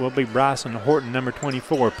handle it will be Bryson Horton, number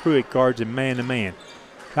 24. Pruitt guards him man-to-man.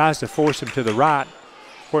 Tries to force him to the right.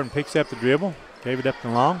 Horton picks up the dribble. Gave it up to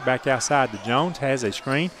Long. Back outside to Jones. Has a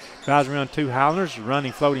screen. Drives around 2 Highlanders.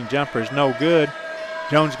 Running floating jumper is no good.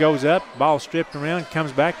 Jones goes up. Ball stripped around.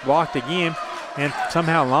 Comes back. Blocked again. And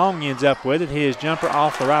somehow Long ends up with it. His jumper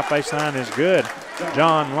off the right baseline is good.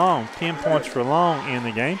 John Long, 10 points for Long in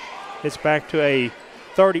the game. It's back to a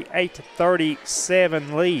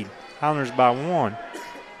 38-37 lead. Highlanders by 1.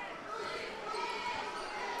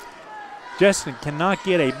 Justin cannot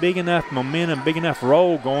get a big enough momentum, big enough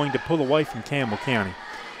roll going to pull away from Campbell County.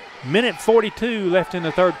 Minute 42 left in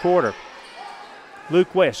the third quarter.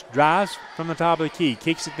 Luke West drives from the top of the key,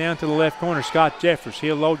 kicks it down to the left corner. Scott Jeffers,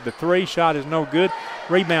 he'll load the 3. Shot is no good.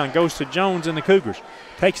 Rebound goes to Jones and the Cougars.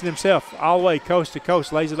 Takes it himself all the way coast to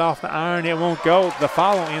coast, lays it off the iron. It won't go. The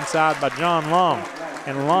follow inside by John Long.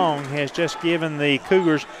 And Long has just given the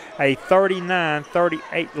Cougars a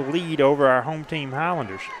 39-38 lead over our home team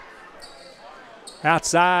Highlanders.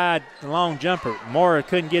 Outside, the long jumper. Mora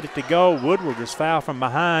couldn't get it to go. Woodward was fouled from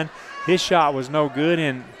behind. His shot was no good,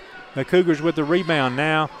 and the Cougars with the rebound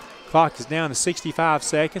now. Clock is down to 65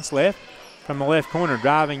 seconds left. From the left corner,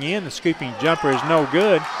 driving in. The scooping jumper is no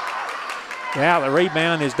good. The outlet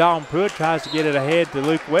rebound is Dalton Pruitt. Tries to get it ahead to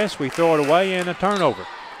Luke West. We throw it away and a turnover.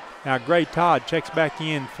 Now Gray Todd checks back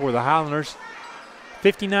in for the Highlanders.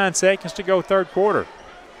 59 seconds to go, third quarter.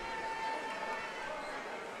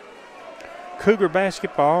 Cougar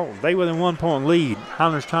basketball, they with a 1-point lead.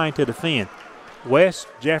 Highlanders trying to defend. West,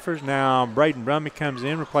 Jeffers, now Braden Brummett comes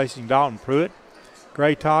in, replacing Dalton Pruitt.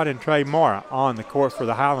 Gray Todd and Trey Mora on the court for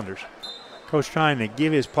the Highlanders. Coach trying to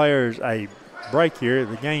give his players a break here.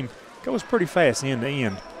 The game goes pretty fast end to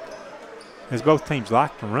end, as both teams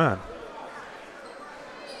like to run.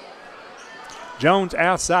 Jones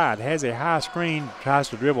outside, has a high screen, tries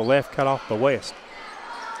to dribble left, cut off the West.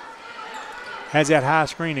 Has that high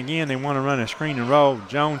screen again. They want to run a screen and roll.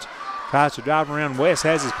 Jones tries to drive around West,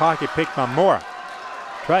 has his pocket picked by Mora.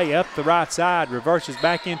 Trey up the right side, reverses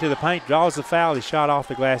back into the paint, draws the foul. His shot off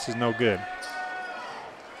the glass is no good.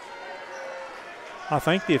 I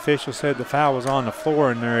think the official said the foul was on the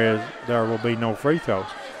floor and there will be no free throws.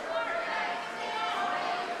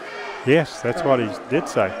 Yes, that's what he did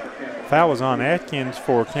say. Foul was on Atkins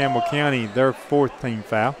for Campbell County, their 4th team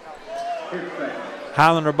foul.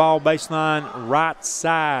 Highlander ball baseline right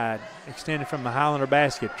side, extended from the Highlander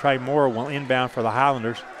basket. Trey Moore will inbound for the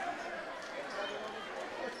Highlanders.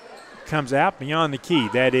 Comes out beyond the key.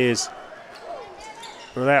 That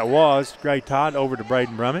was Gray Todd over to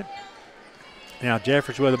Braden Brummett. Now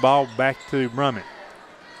Jeffers with the ball back to Brummett.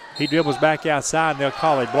 He dribbles back outside, and they'll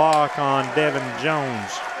call a block on Devin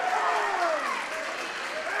Jones.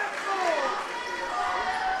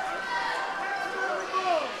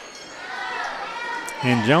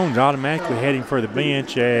 And Jones automatically heading for the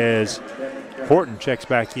bench as Horton checks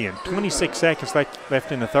back in. 26 seconds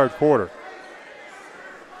left in the third quarter.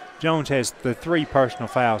 Jones has the 3 personal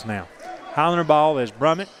fouls now. Highlander ball as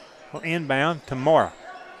Brummett will inbound to Mora.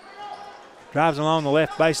 Drives along the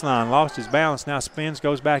left baseline, lost his balance, now spins,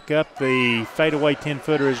 goes back up. The fadeaway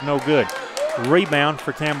 10-footer is no good. Rebound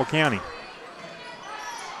for Campbell County.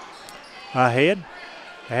 Ahead,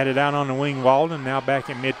 had it out on the wing, Walden, now back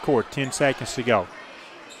at midcourt, 10 seconds to go.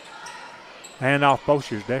 Hand off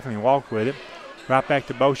Boshears, definitely walked with it. Right back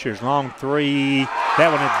to Boshears, long 3.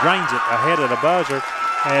 That one, it drains it ahead of the buzzer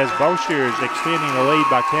as Boshears extending the lead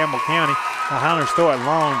by Campbell County. The Highlanders throw it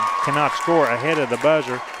long, cannot score ahead of the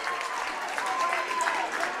buzzer.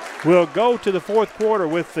 We'll go to the fourth quarter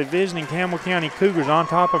with the visiting Campbell County Cougars on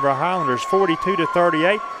top of our Highlanders,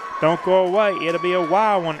 42-38. Don't go away. It'll be a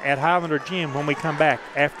wild one at Highlander Gym when we come back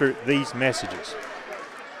after these messages.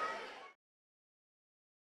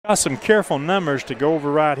 Got some careful numbers to go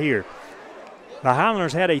over right here. The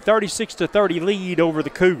Highlanders had a 36-30 lead over the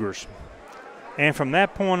Cougars. And from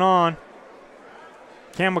that point on,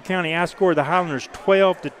 Campbell County outscored the Highlanders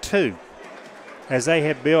 12-2 as they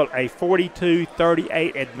have built a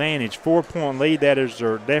 42-38 advantage. 4-point lead, that is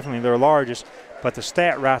definitely their largest. But the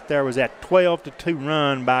stat right there was that 12-2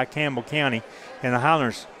 run by Campbell County, and the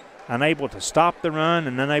Highlanders unable to stop the run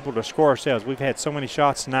and unable to score ourselves. We've had so many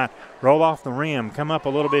shots tonight. Roll off the rim, come up a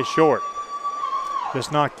little bit short.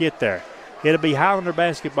 Just not get there. It'll be Highlander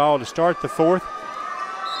basketball to start the fourth.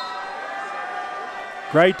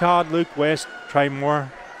 Gray Todd, Luke West, Trey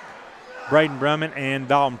Moore, Braden Brumman, and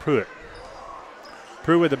Dalton Pruitt.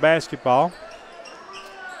 Pruitt with the basketball.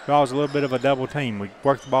 Draws a little bit of a double team. We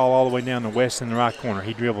work the ball all the way down to West in the right corner.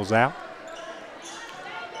 He dribbles out.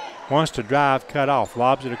 Wants to drive, cut off.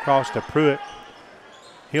 Lobs it across to Pruitt.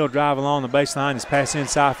 He'll drive along the baseline. His pass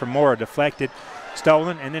inside for Mora. Deflected,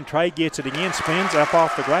 stolen, and then Trey gets it again. Spins up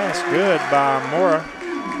off the glass. Good by Mora.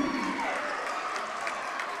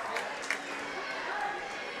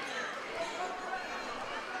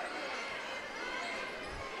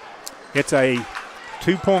 It's a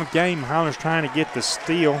 2-point game. Highlanders trying to get the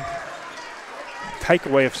steal.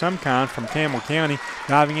 Takeaway of some kind from Campbell County.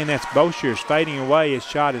 Diving in, that's Boshears fading away. His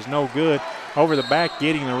shot is no good. Over the back,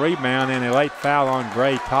 getting the rebound, and a late foul on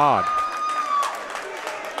Gray Todd.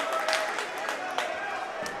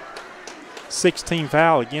 16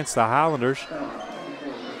 foul against the Highlanders.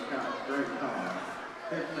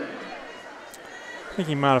 I think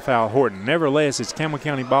he might have fouled Horton. Nevertheless, it's Campbell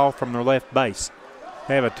County ball from their left base.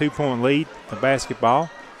 They have a 2-point lead, the basketball.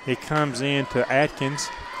 It comes in to Atkins.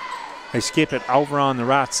 They skip it over on the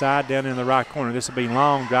right side, down in the right corner. This will be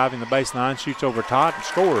Long driving the baseline, shoots over Todd and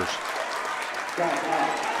scores.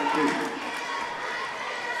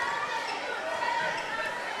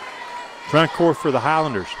 Front court for the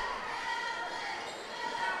Highlanders.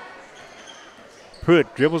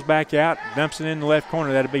 Pruitt dribbles back out, dumps it in the left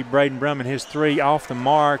corner. That'll be Braden Brumman. His three off the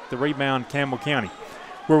mark. The rebound, Campbell County.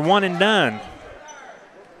 We're one and done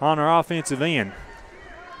on our offensive end,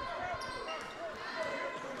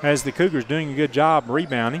 as the Cougars doing a good job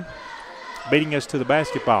rebounding, beating us to the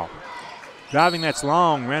basketball. Driving, that's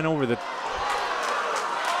Long, ran over the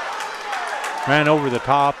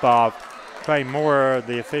top of Trey Moore.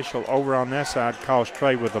 The official over on that side calls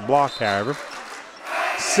Trey with a block, however.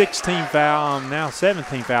 16 foul, now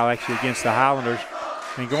 17 foul actually against the Highlanders.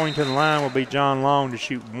 And going to the line will be John Long to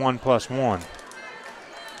shoot 1+1.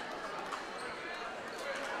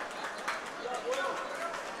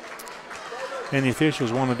 And the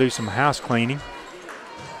officials want to do some house cleaning.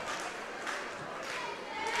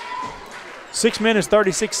 6 minutes,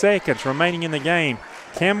 36 seconds remaining in the game.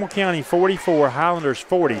 Campbell County 44, Highlanders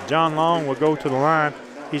 40. John Long will go to the line.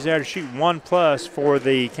 He's there to shoot 1+ for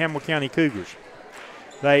the Campbell County Cougars.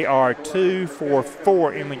 They are 2 for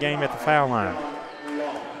 4 in the game at the foul line.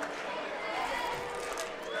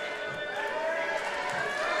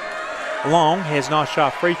 Long has not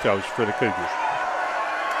shot free throws for the Cougars.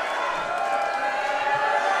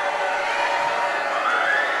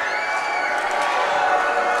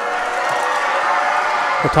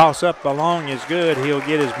 The toss up by Long is good. He'll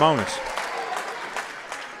get his bonus.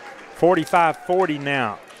 45-40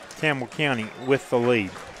 now, Campbell County with the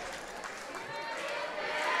lead.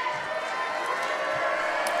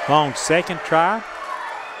 Long second try.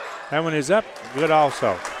 That one is up. Good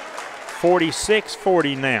also.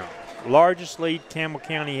 46-40 now. Largest lead Campbell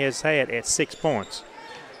County has had at 6 points.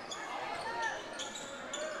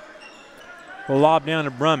 Will lob down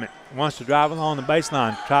to Brumman. Wants to drive along the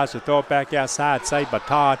baseline. Tries to throw it back outside. Saved by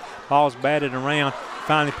Todd. Ball's batted around.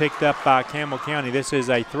 Finally picked up by Campbell County. This is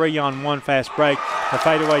a 3-on-1 fast break. The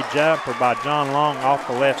fadeaway jumper by John Long off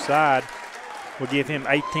the left side will give him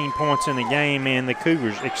 18 points in the game, and the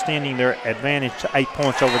Cougars extending their advantage to 8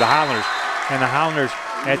 points over the Highlanders. And the Highlanders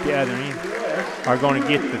at the other end are going to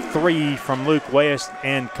get the 3 from Luke West,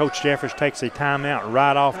 and Coach Jeffers takes a timeout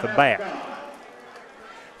right off the bat.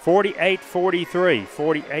 48-43,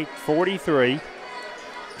 48-43.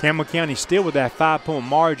 Campbell County still with that 5-point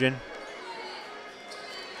margin.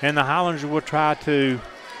 And the Highlanders will try to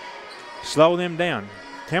slow them down.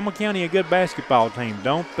 Campbell County a good basketball team.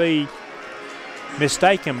 Don't be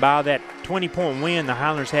mistaken by that 20-point win the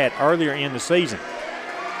Highlanders had earlier in the season,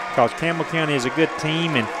 because Campbell County is a good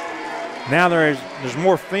team, and now there's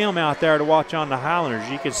more film out there to watch on the Highlanders.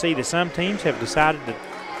 You can see that some teams have decided to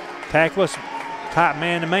tackle us tight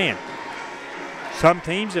man-to-man. Some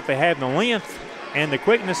teams, if they have the length and the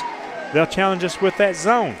quickness, they'll challenge us with that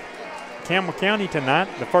zone. Campbell County tonight,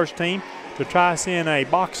 the first team to try us in a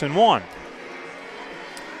box and one.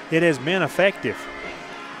 It has been effective.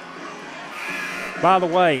 By the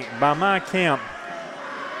way, by my count,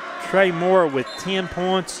 Trey Moore with 10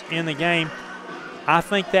 points in the game. I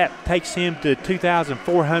think that takes him to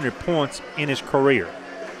 2,400 points in his career.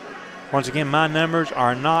 Once again, my numbers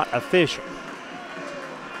are not official.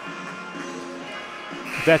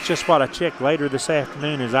 That's just what I checked later this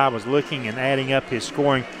afternoon as I was looking and adding up his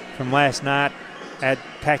scoring from last night,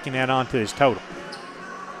 tacking that onto his total.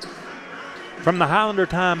 From the Highlander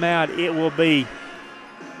timeout, it will be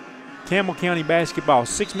Campbell County basketball.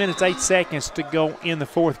 6 minutes, 8 seconds to go in the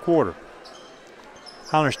fourth quarter.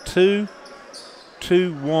 Highlanders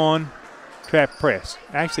 2-2-1 trap press.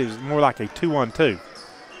 Actually, it was more like a 2-1-2.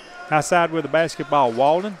 Outside with the basketball,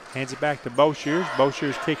 Walden hands it back to Boshears.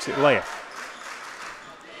 Boshears kicks it left.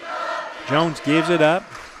 Jones gives it up.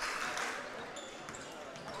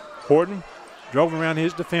 Horton drove around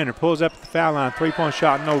his defender, pulls up at the foul line. Three-point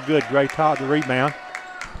shot, no good. Gray Todd the rebound.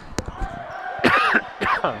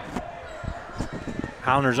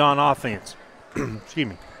 Highlanders on offense. Excuse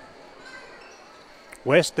me.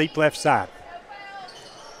 West deep left side.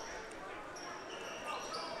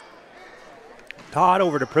 Todd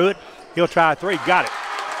over to Pruitt. He'll try a three. Got it.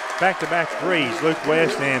 Back-to-back threes. Luke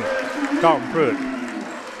West and Dalton Pruitt.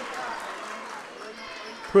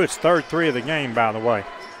 Pruitt's third three of the game, by the way.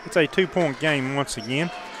 It's a 2-point game once again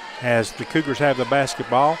as the Cougars have the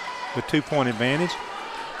basketball with 2-point advantage.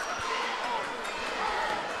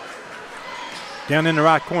 Down in the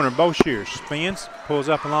right corner, Boshears spins, pulls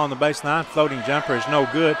up along the baseline. Floating jumper is no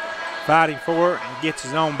good. Fighting for it and gets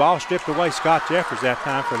his own ball. Stripped away. Scott Jeffers that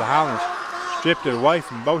time for the Highlanders. Stripped it away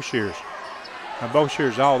from Boshears. Now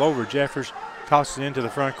Boshears all over Jeffers. Tosses it into the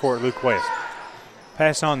front court, Luke West.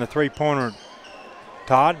 Pass on the three-pointer,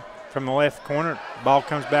 Todd from the left corner. Ball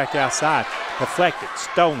comes back outside. Deflected,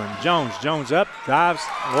 stolen. Jones up, drives,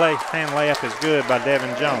 left-hand layup is good by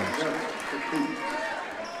Devin Jones.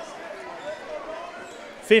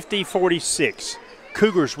 50-46.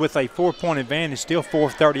 Cougars with a 4-point advantage, still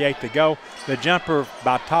 4:38 to go. The jumper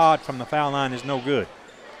by Todd from the foul line is no good.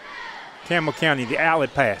 Campbell County, the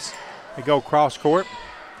outlet pass. They go cross court.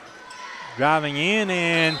 Driving in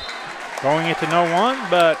and going into no one,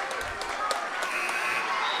 but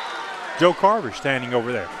Joe Carver standing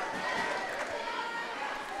over there.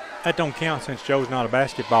 That don't count since Joe's not a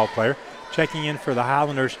basketball player. Checking in for the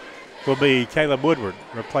Highlanders will be Caleb Woodward,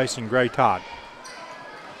 replacing Gray Todd.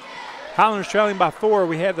 Highlanders trailing by 4.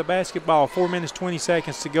 We have the basketball. 4 minutes, 20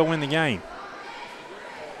 seconds to go in the game.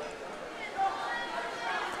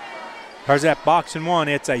 There's that box and one.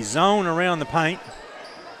 It's a zone around the paint.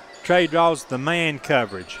 Trey draws the man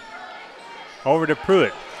coverage. Over to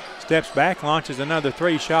Pruitt. Steps back, launches another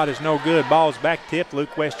three. Shot is no good. Ball's back tipped.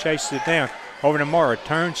 Luke West chases it down. Over to Mora.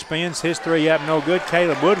 Turns, spins. His three up, no good.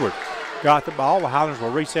 Caleb Woodward got the ball. The Highlanders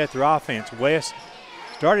will reset their offense. West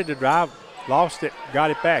started to drive, lost it,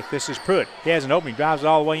 got it back. This is Pruitt. He has an opening, drives it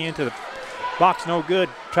all the way into the box, no good.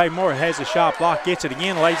 Trey Moore has the shot blocked, gets it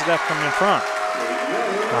again, lays it up from in front.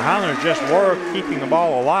 The Highlanders just work keeping the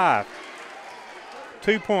ball alive.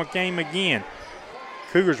 2-point game again.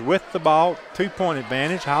 Cougars with the ball, 2-point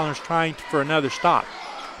advantage. Highlanders trying for another stop.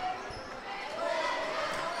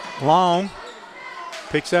 Long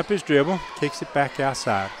picks up his dribble, kicks it back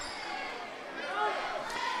outside.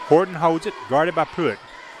 Horton holds it, guarded by Pruitt.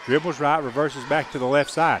 Dribbles right, reverses back to the left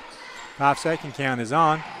side. 5-second count is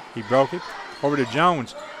on. He broke it. Over to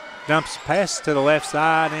Jones. Dumps pass to the left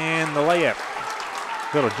side and the layup.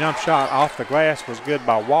 Little jump shot off the glass was good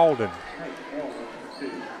by Walden.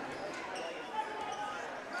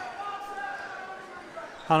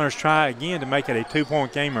 Highlanders try again to make it a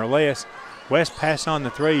 2-point game or less. West pass on the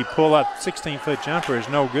three. Pull up 16-foot jumper is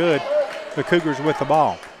no good. The Cougars with the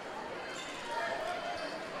ball.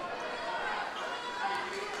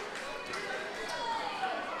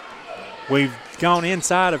 We've gone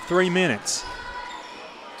inside of 3 minutes.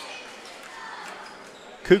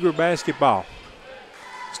 Cougar basketball.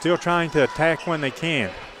 Still trying to attack when they can.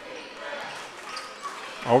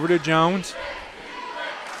 Over to Jones.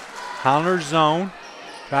 Highlanders zone.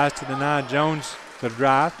 Tries to deny Jones the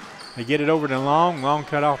drive. They get it over to Long. Long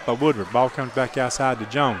cut off by Woodward. Ball comes back outside to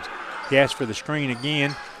Jones. He asked for the screen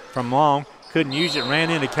again from Long. Couldn't use it. Ran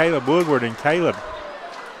into Caleb Woodward, and Caleb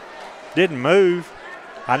didn't move.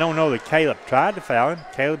 I don't know that Caleb tried to foul him.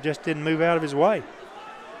 Caleb just didn't move out of his way.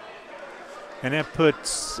 And that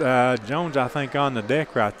puts Jones, I think, on the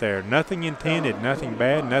deck right there. Nothing intended, nothing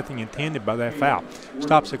bad, nothing intended by that foul.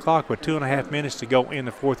 Stops the clock with 2.5 minutes to go in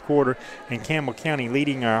the fourth quarter, and Campbell County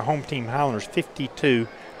leading our home team Highlanders 52-48.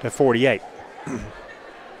 I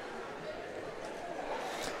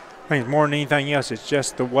think more than anything else, it's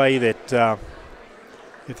just the way that,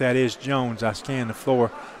 if that is Jones, I scan the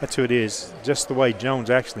floor. That's who it is, just the way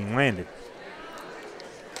Jones actually landed.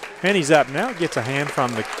 And he's up now, gets a hand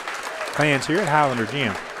from the fans here at Highlander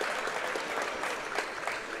Gym.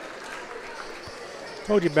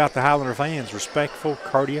 Told you about the Highlander fans, respectful,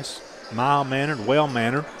 courteous, mild-mannered,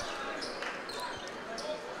 well-mannered.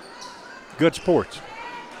 Good sports.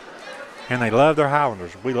 And they love their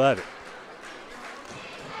Highlanders. We love it.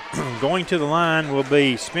 Going to the line will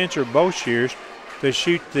be Spencer Boshears to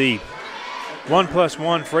shoot the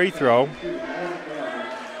 1+1 free throw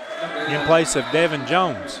in place of Devin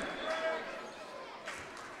Jones.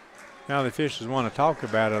 Now the officials want to talk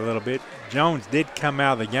about it a little bit. Jones did come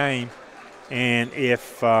out of the game, and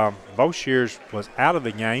if Boshears was out of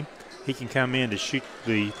the game, he can come in to shoot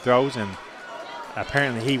the throws, and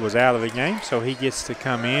apparently he was out of the game, so he gets to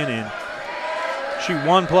come in and shoot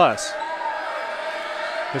 1+.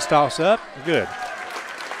 This toss up, good.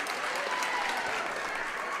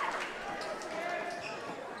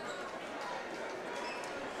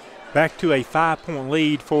 Back to a 5-point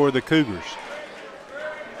lead for the Cougars.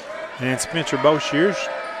 And Spencer Boshears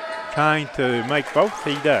trying to make both.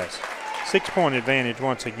 He does. 6-point advantage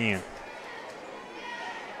once again.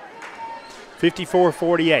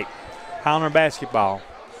 54-48. Highlander basketball.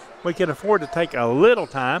 We can afford to take a little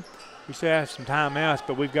time. We still have some timeouts,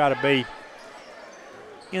 but we've got to be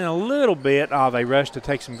in a little bit of a rush to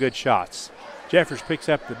take some good shots. Jeffers picks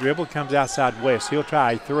up the dribble, comes outside West. He'll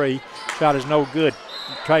try a three. Shot is no good.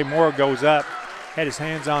 Trey Moore goes up, had his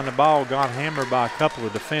hands on the ball, got hammered by a couple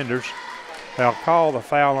of defenders. They'll call the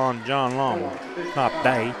foul on John Long. Not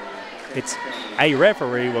they. It's a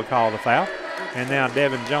referee will call the foul. And now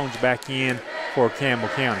Devin Jones back in for Campbell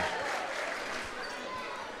County.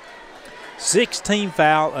 16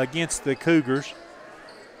 foul against the Cougars.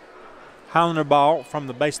 Highlander ball from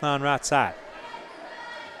the baseline right side.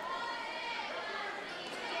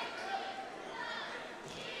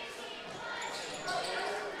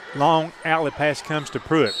 Long outlet pass comes to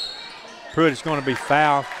Pruitt. Pruitt is going to be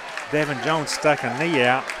fouled. Devin Jones stuck a knee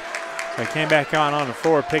out. So he came back on the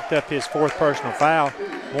floor, picked up his 4th personal foul.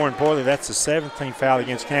 More importantly, that's the 17th foul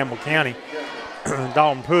against Campbell County.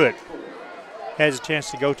 Dalton Pruitt has a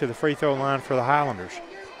chance to go to the free throw line for the Highlanders.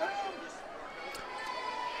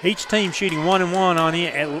 Each team shooting 1-1 on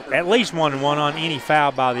at least 1-1 on any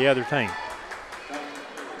foul by the other team.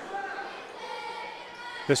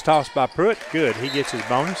 This toss by Pruitt, good. He gets his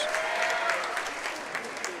bonus.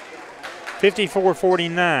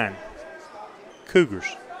 54-49.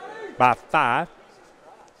 Cougars by 5.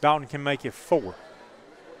 Dalton can make it 4.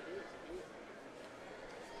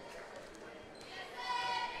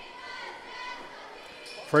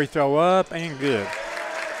 Free throw up and good.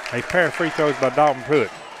 A pair of free throws by Dalton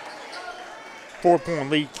Pruitt. 4-point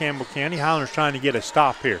lead Campbell County. Highlanders trying to get a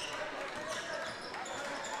stop here.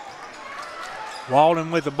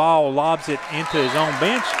 Walden with the ball lobs it into his own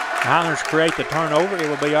bench. The Highlanders create the turnover. It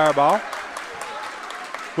will be our ball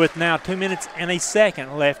with now 2 minutes and a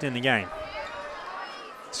second left in the game.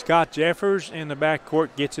 Scott Jeffers in the backcourt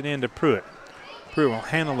gets it into Pruitt. Pruitt will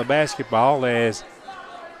handle the basketball as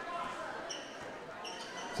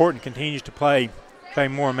Horton continues to play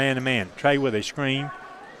more man-to-man. Trey with a screen.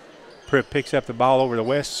 Pruitt picks up the ball over the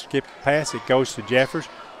West, skip pass. It goes to Jeffers.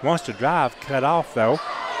 Wants to drive, cut off though,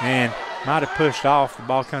 and might have pushed off. The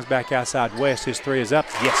ball comes back outside West. His 3 is up.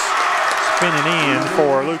 Yes. Spinning in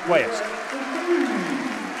for Luke West.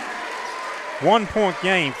 1-point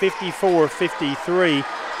game, 54-53.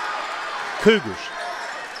 Cougars.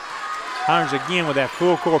 Highlanders again with that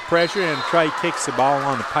full court pressure, and Trey kicks the ball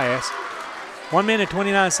on the pass. 1 minute,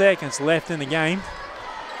 29 seconds left in the game.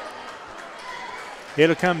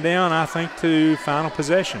 It'll come down, I think, to final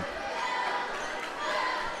possession.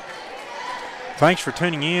 Thanks for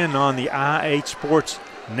tuning in on the IH Sports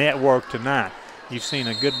Network tonight. You've seen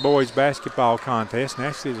a good boys basketball contest, and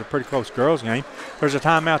actually it's a pretty close girls game. There's a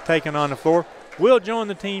timeout taken on the floor. We'll join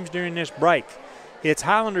the teams during this break. It's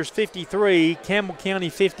Highlanders 53, Campbell County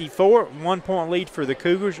 54, 1-point lead for the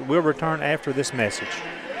Cougars. We'll return after this message.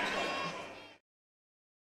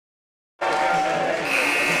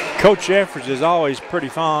 Coach Jeffers is always pretty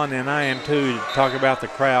fun, and I am too, to talk about the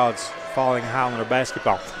crowds following Highlander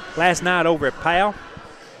basketball. Last night over at Powell,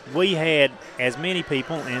 we had as many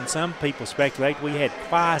people, and some people speculate we had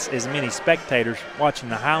twice as many spectators watching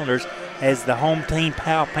the Highlanders as the home team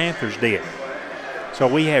Powell Panthers did. So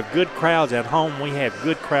we have good crowds at home. We have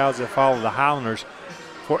good crowds that follow the Highlanders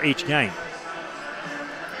for each game.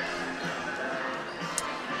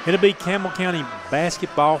 It'll be Campbell County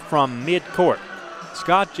basketball from midcourt.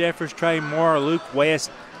 Scott Jeffers, Trey Moore, Luke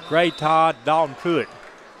West, Gray Todd, Dalton Pruitt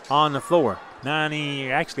on the floor.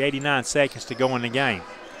 89 seconds to go in the game.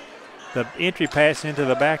 The entry pass into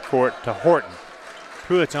the backcourt to Horton.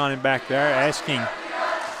 Pruitt's on him back there, asking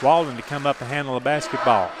Walden to come up and handle the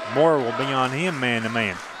basketball. Moore will be on him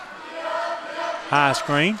man-to-man. High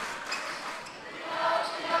screen.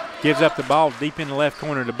 Gives up the ball deep in the left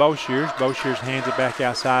corner to Boshears. Boshears hands it back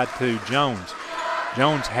outside to Jones.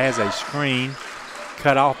 Jones has a screen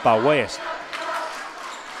cut off by West.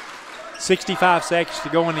 65 seconds to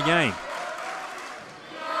go in the game.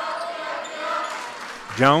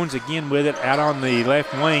 Jones again with it out on the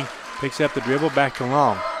left wing. Picks up the dribble back to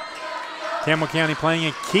Long. Campbell County playing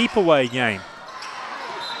a keep-away game.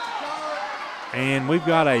 And we've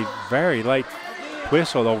got a very late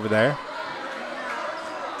whistle over there.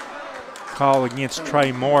 Call against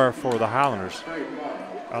Trey Moore for the Highlanders.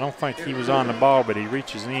 I don't think he was on the ball, but he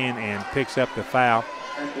reaches in and picks up the foul.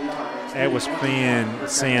 That was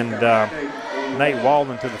send Nate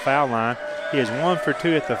Walden to the foul line. He is 1 for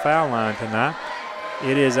 2 at the foul line tonight.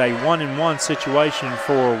 It is a 1-and-1 situation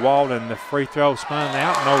for Walden. The free throw spun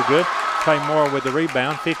out, no good. Trey Moore with the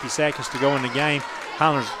rebound. 50 seconds to go in the game.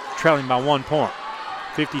 Highlanders trailing by 1 point,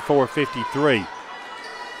 54-53.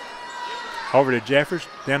 Over to Jeffers,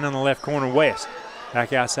 down in the left corner, West.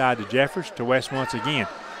 Back outside to Jeffers, to West once again.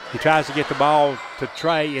 He tries to get the ball to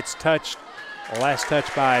Trey. It's touched, last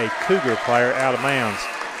touch by a Cougar player out of bounds.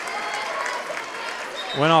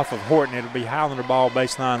 Went off of Horton. It'll be Highlander ball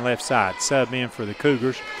baseline left side. Sub in for the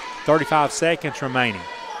Cougars. 35 seconds remaining.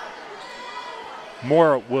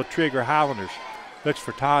 Moore will trigger Highlanders. Looks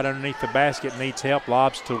for Todd underneath the basket, needs help,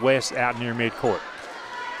 lobs to West out near midcourt.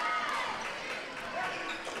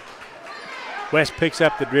 West picks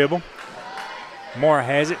up the dribble. Moore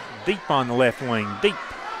has it deep on the left wing, deep.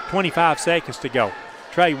 25 seconds to go.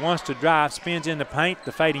 Trey wants to drive, spins in the paint.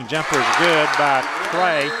 The fading jumper is good by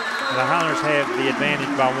Trey. The Highlanders have the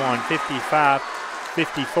advantage by 1,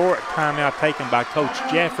 55-54. Timeout taken by Coach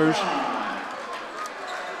Jeffers.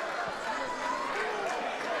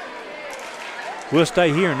 We'll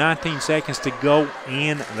stay here, 19 seconds to go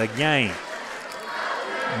in the game.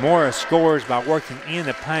 Morris scores by working in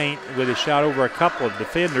the paint with a shot over a couple of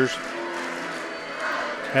defenders.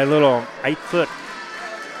 That little 8-foot,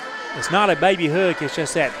 it's not a baby hook, it's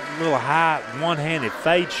just that little high one-handed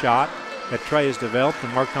fade shot that Trey has developed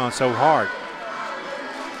and worked on so hard.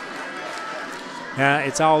 Now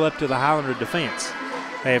it's all up to the Highlander defense.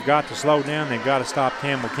 They have got to slow down, they've got to stop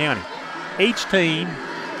Campbell County. Each team,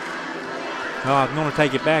 I'm going to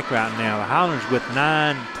take it back right now, the Highlanders with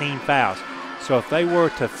 9 team fouls. So if they were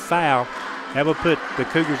to foul, that would put the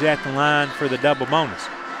Cougars at the line for the double bonus.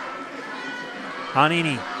 On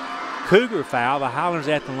any Cougar foul, the Highlanders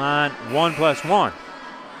at the line 1+1.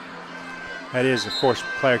 That is, of course,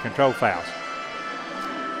 player control fouls.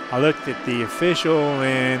 I looked at the official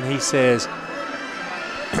and he says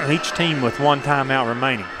each team with 1 timeout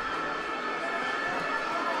remaining.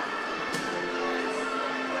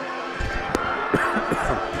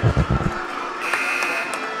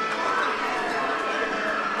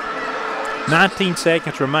 $19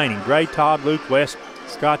 seconds remaining. Gray, Todd, Luke West,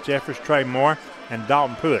 Scott Jeffers, Trey Moore, and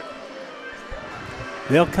Dalton Pruitt.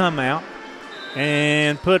 They'll come out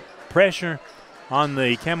and put pressure on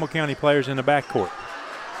the Campbell County players in the backcourt.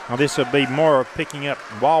 Now this will be Moore picking up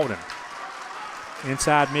Walden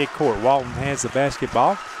inside midcourt. Walden has the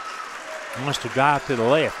basketball. He wants to drive to the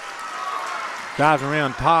left. Drives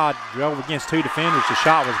around Todd, drove against 2 defenders. The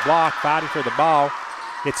shot was blocked, fighting for the ball.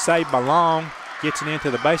 It's saved by Long. Gets it into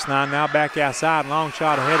the baseline, now back outside. Long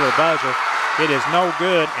shot ahead of the buzzer. It is no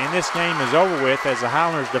good, and this game is over with as the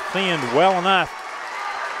Highlanders defend well enough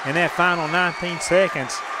in that final 19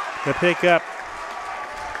 seconds to pick up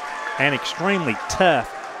an extremely tough,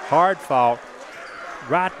 hard-fought,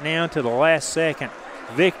 right down to the last second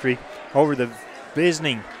victory over the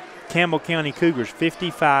visiting Campbell County Cougars,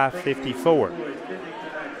 55-54.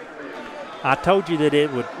 I told you that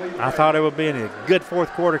I thought it would be a good fourth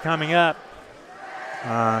quarter coming up.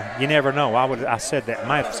 You never know. I said that.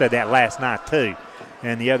 Might have said that last night too,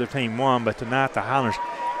 and the other team won. But tonight the Highlanders,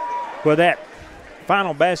 well, that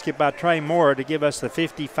final basket by Trey Moore to give us the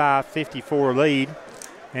 55-54 lead,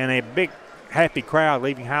 and a big happy crowd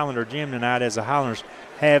leaving Highlander Gym tonight as the Highlanders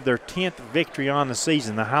have their 10th victory on the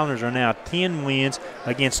season. The Highlanders are now 10 wins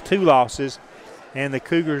against 2 losses, and the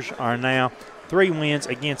Cougars are now 3 wins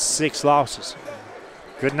against 6 losses.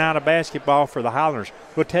 Good night of basketball for the Highlanders.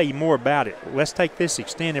 We'll tell you more about it. Let's take this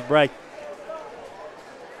extended break.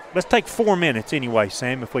 Let's take 4 minutes anyway,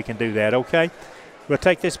 Sam, if we can do that, okay? We'll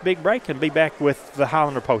take this big break and be back with the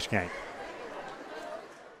Highlander postgame.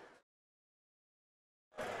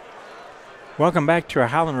 Welcome back to our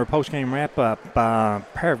Highlander postgame wrap-up. A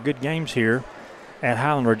pair of good games here at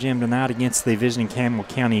Highlander Gym tonight against the visiting Campbell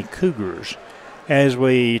County Cougars. As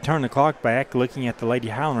we turn the clock back, looking at the Lady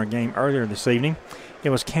Highlander game earlier this evening, it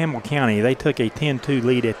was Campbell County. They took a 10-2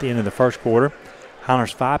 lead at the end of the first quarter.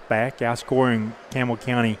 Highlanders fought back, outscoring Campbell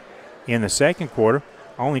County in the second quarter,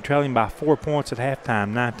 only trailing by 4 points at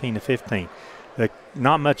halftime, 19-15.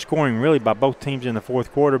 Not much scoring really by both teams in the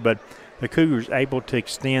fourth quarter, but the Cougars able to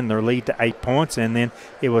extend their lead to 8 points, and then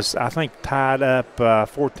it was, I think, tied up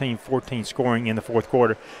 14-14 scoring in the fourth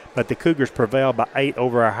quarter. But the Cougars prevailed by 8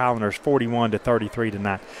 over our Highlanders, 41-33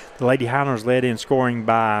 tonight. The Lady Highlanders led in scoring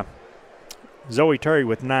by Zoe Terry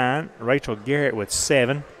with 9, Rachel Garrett with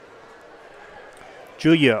 7,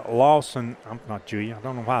 Julia Lawson, I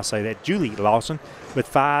don't know why I say that, Julie Lawson with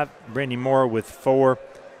 5, Brittany Moore with 4,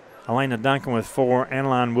 Elena Duncan with 4,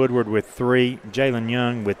 Annaline Woodward with 3, Jalen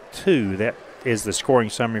Young with 2. That is the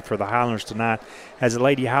scoring summary for the Highlanders tonight. As the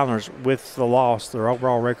Lady Highlanders, with the loss, their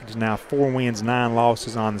overall record is now 4 wins, 9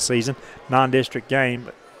 losses on the season. Non-district game,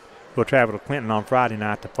 but we'll travel to Clinton on Friday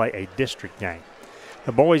night to play a district game.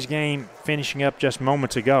 The boys' game finishing up just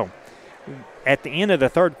moments ago. At the end of the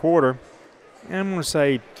third quarter, I'm going to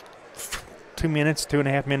say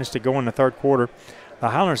 2.5 minutes to go in the third quarter, the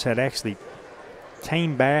Highlanders had actually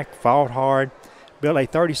came back, fought hard, built a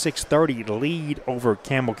 36-30 lead over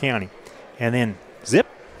Campbell County. And then zip,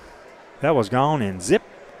 that was gone, and zip,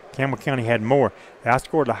 Campbell County had more. They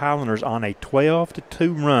outscored the Highlanders on a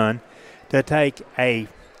 12-2 run to take a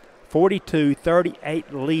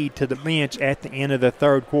 42-38 lead to the bench at the end of the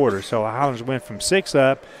third quarter. So the Highlanders went from 6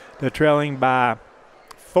 up to trailing by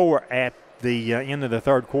 4 at the end of the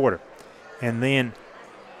third quarter. And then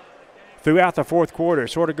throughout the fourth quarter, it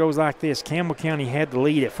sort of goes like this. Campbell County had the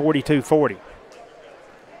lead at 42-40.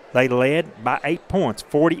 They led by 8 points,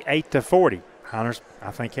 48-40. Highlanders,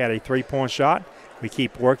 I think, had a 3-point shot. We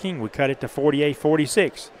keep working. We cut it to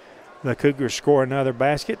 48-46. The Cougars score another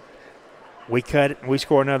basket. We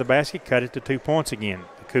score another basket, cut it to 2 points again.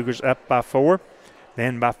 The Cougars up by 4,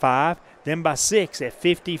 then by 5, then by 6 at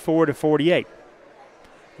 54-48.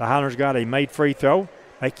 The Highlanders got a made free throw,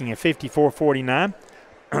 making it 54-49.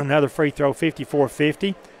 Another free throw,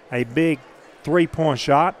 54-50. A big 3-point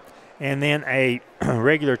shot, and then a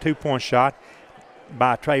regular 2-point shot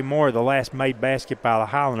by Trey Moore, the last made basket by the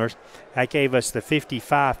Highlanders. That gave us the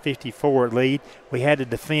 55-54 lead. We had to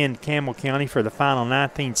defend Campbell County for the final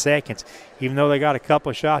 19 seconds. Even though they got a couple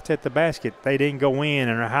of shots at the basket, they didn't go in,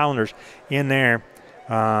 and the Highlanders in there,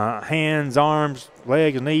 hands, arms,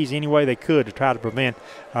 legs, knees, any way they could to try to prevent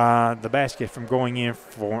the basket from going in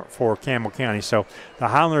for Campbell County. So the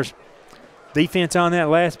Highlanders defense on that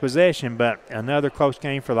last possession, but another close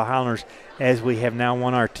game for the Highlanders as we have now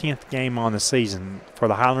won our 10th game on the season. For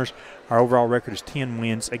the Highlanders, our overall record is 10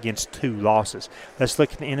 wins against 2 losses. Let's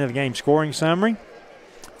look at the end of the game scoring summary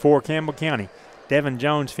for Campbell County. Devin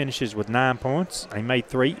Jones finishes with 9 points. He made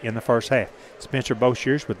 3 in the first half. Spencer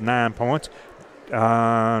Boshiers with 9 points.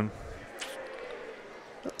 Got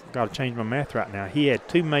to change my math right now. He had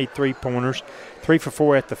 2 made 3-pointers, 3 for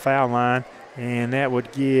 4 at the foul line, and that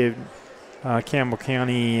would give Campbell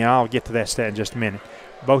County, I'll get to that stat in just a minute.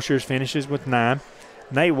 Boshiers finishes with 9.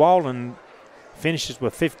 Nate Walden finishes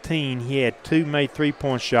with 15. He had 2 made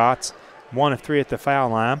 3-point shots, 1 of 3 at the foul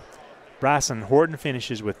line. Bryson Horton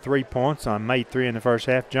finishes with 3 points on made 3 in the first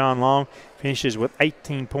half. John Long finishes with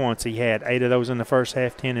 18 points. He had 8 of those in the first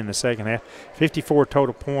half, 10 in the second half. 54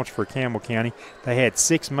 total points for Campbell County. They had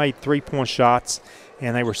 6 made 3-point shots,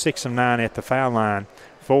 and they were 6 of 9 at the foul line.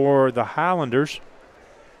 For the Highlanders,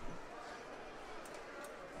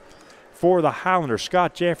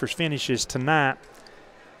 Scott Jeffers finishes tonight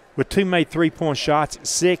with 2 made 3-point shots,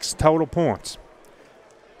 6 total points.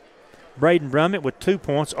 Braden Brummett with 2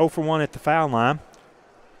 points, 0 for 1 at the foul line.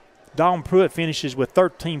 Dalton Pruitt finishes with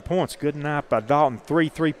 13 points. Good night by Dalton. 3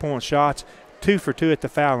 3-point shots, 2 for 2 at the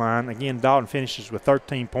foul line. Again, Dalton finishes with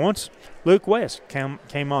 13 points. Luke West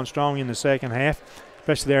came on strong in the second half,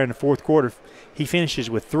 especially there in the fourth quarter. He finishes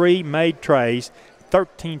with 3 made trays,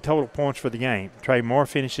 13 total points for the game. Trey Moore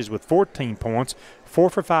finishes with 14 points, 4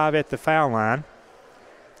 for 5 at the foul line.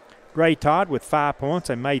 Gray Todd with 5 points,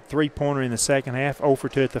 a made 3-pointer in the second half, 0 for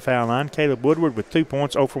 2 at the foul line. Caleb Woodward with 2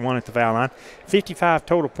 points, 0 for 1 at the foul line. 55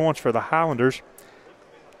 total points for the Highlanders.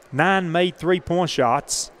 9 made 3-point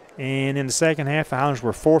shots, and in the second half, the Highlanders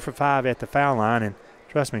were 4 for 5 at the foul line, and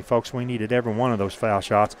trust me, folks, we needed every one of those foul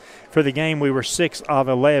shots. For the game, we were 6 of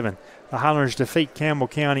 11. The Highlanders defeat Campbell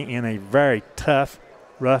County in a very tough,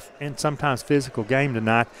 rough, and sometimes physical game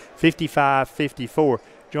tonight, 55-54,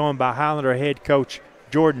 joined by Highlander head coach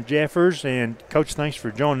Jordan Jeffers. And, Coach, thanks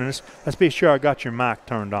for joining us. Let's be sure I got your mic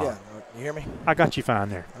turned on. Yeah, you hear me? I got you fine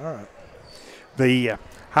there. All right. The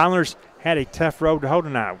Highlanders had a tough road to hoe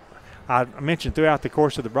tonight. I mentioned throughout the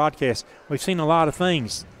course of the broadcast, we've seen a lot of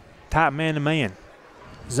things, tight man-to-man,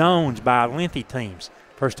 zones by lengthy teams.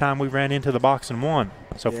 First time we ran into the box and one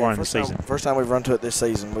so far in the season. First time we've run to it this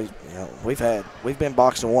season. We've been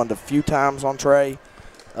box and one a few times on Trey,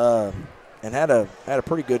 and had a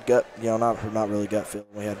pretty good gut. Not really gut feeling.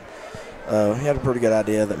 We had a pretty good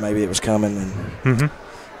idea that maybe it was coming. And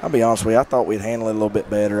I'll be honest with you, I thought we'd handle it a little bit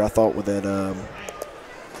better. I thought with that,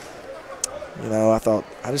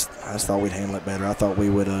 I just thought we'd handle it better. I thought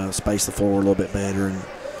we would space the floor a little bit better and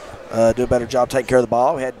do a better job taking care of the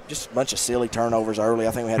ball. We had just a bunch of silly turnovers early.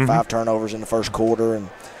 I think we had 5 turnovers in the first quarter, and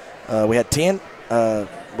we had 10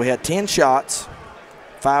 shots,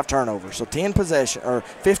 5 turnovers. So 15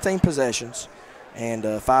 possessions, and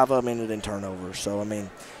 5 of them ended in turnovers. So I mean,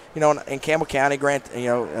 in Campbell County, credit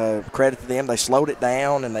to them, they slowed it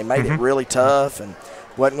down and they made it really tough and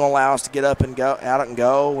wasn't going to allow us to get up and go out and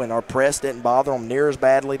go, and our press didn't bother them near as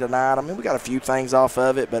badly tonight. I mean, we got a few things off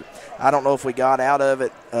of it, but I don't know if we got out of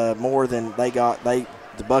it more than the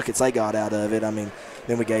buckets they got out of it. I mean,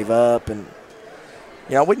 then we gave up, and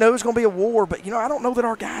we knew it was going to be a war, but I don't know that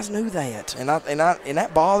our guys knew that, and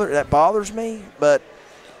that bothers me. But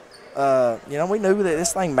we knew that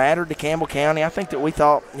this thing mattered to Campbell County. I think that we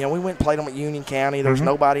thought, we went and played them at Union County. There was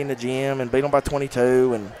nobody in the gym and beat them by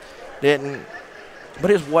 22 and didn't. But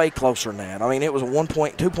it was way closer than that. I mean, it was a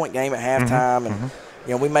 2-point game at halftime,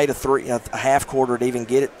 and we made a half quarter to even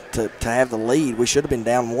get it to have the lead. We should have been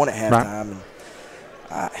down 1 at halftime.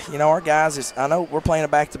 Right. And our guys I know we're playing a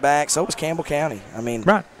back-to-back. So was Campbell County. I mean,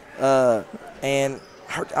 right. And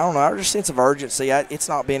I don't know, our sense of urgency. It's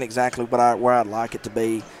not been exactly where I'd like it to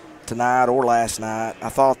be tonight or last night. I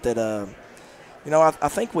thought that. I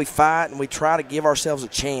think we fight and we try to give ourselves a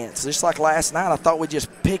chance. Just like last night, I thought we just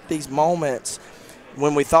picked these moments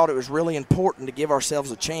when we thought it was really important to give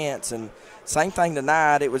ourselves a chance. And same thing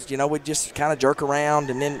tonight. It was, we'd just kind of jerk around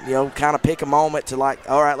and then, kind of pick a moment to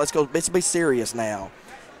all right, let's be serious now.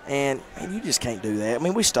 And you just can't do that. I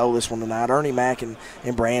mean, we stole this one tonight. Ernie Mack and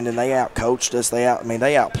Brandon, they out-coached us. They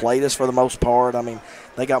outplayed us for the most part. I mean,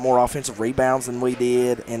 they got more offensive rebounds than we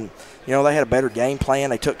did. And, they had a better game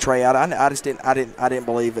plan. They took Trey out. I didn't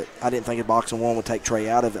believe it. I didn't think a box and one would take Trey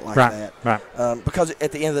out of it like that. Right. Because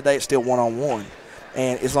at the end of the day, it's still one-on-one.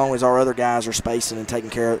 And as long as our other guys are spacing and taking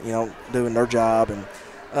care of, doing their job,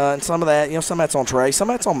 and some of that, some of that's on Trey, some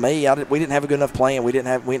of that's on me. We didn't have a good enough plan. We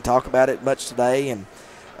didn't talk about it much today, and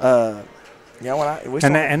that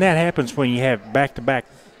happens when you have back-to-back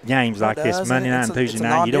games like this, Monday night and Tuesday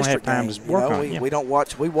night. You don't have time to work on it. We don't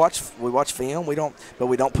watch. We watch film. But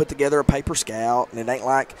we don't put together a paper scout, and it ain't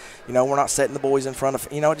like we're not setting the boys in front of.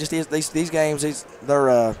 It just is these games.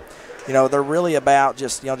 They're really about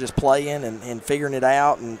just playing and figuring it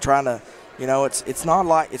out and trying to, it's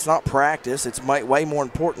not practice. It's way more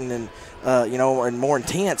important and and more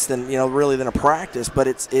intense than really than a practice. But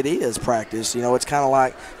it is practice. It's kind of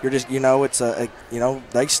like you're just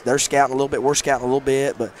they're scouting a little bit, we're scouting a little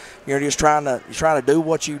bit, but you're just trying to do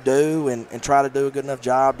what you do and try to do a good enough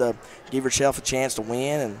job to give yourself a chance to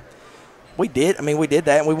win. And we did. I mean, we did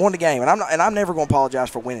that, and we won the game. And I'm never going to apologize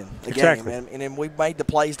for winning the game. And then we made the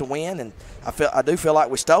plays to win, and I do feel like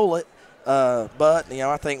we stole it. But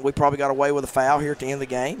I think we probably got away with a foul here at the end of the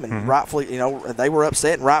game, and rightfully, they were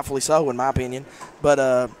upset, and rightfully so, in my opinion. But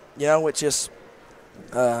it's just.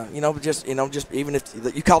 Just even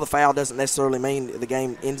if you call the foul doesn't necessarily mean the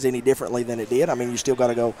game ends any differently than it did. I mean, you still got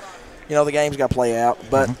to go. The game's got to play out,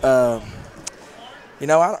 but.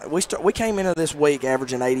 We came into this week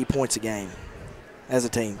averaging 80 points a game as a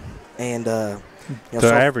team. And the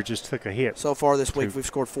averages took a hit. So far this week we've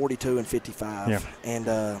scored 42 and 55. Yeah.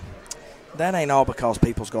 And that ain't all because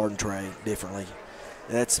people's guarding Trey differently.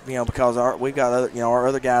 That's because our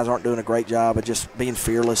other guys aren't doing a great job of just being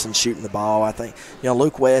fearless and shooting the ball. I think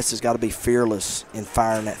Luke West has got to be fearless in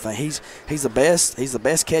firing that thing. He's the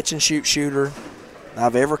best catch and shoot shooter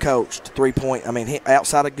I've ever coached. 3-point. I mean,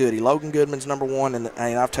 outside of Goody, Logan Goodman's number 1, and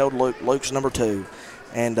I've told Luke's number 2,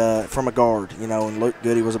 and from a guard, and Luke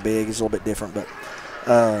Goody was a big. He's a little bit different, but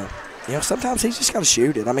sometimes he's just got to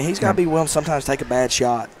shoot it. I mean, he's got to be willing to sometimes take a bad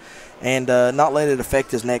shot, and not let it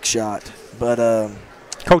affect his next shot. But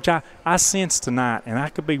Coach, I sense tonight, and I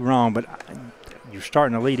could be wrong, but you're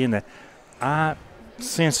starting to lead in that. I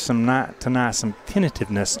sense tonight some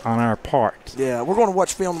tentativeness on our part. Yeah, we're going to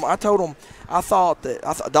watch film. I told him I thought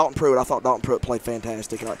Dalton Pruitt played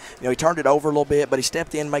fantastic. He turned it over a little bit, but he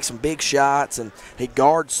stepped in, made some big shots, and he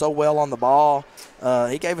guards so well on the ball.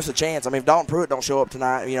 He gave us a chance. I mean, if Dalton Pruitt don't show up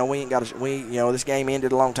tonight, we ain't got this game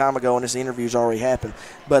ended a long time ago, and this interview's already happened.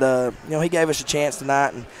 But he gave us a chance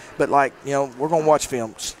tonight, we're going to watch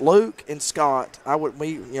film. Luke and Scott,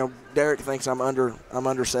 Derek thinks I'm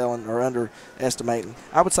underselling or underestimating.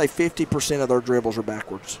 I would say 50% of their dribbles are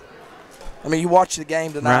backwards. I mean, you watch the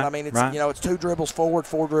game tonight. Right, I mean, it's right. it's 2 dribbles forward,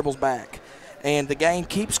 4 dribbles back, and the game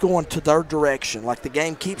keeps going to their direction. Like the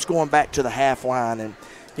game keeps going back to the half line, and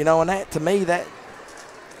and that to me that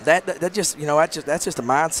just that's just a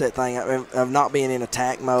mindset thing of not being in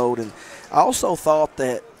attack mode. And I also thought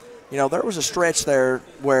that there was a stretch there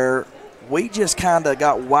where we just kind of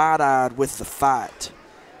got wide-eyed with the fight,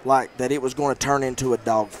 like that it was going to turn into a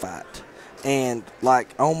dog fight, and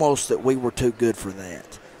like almost that we were too good for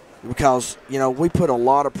that, because we put a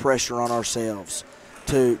lot of pressure on ourselves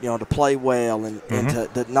to to play well and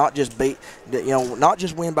to not just beat not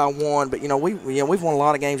just win by 1, but we've won a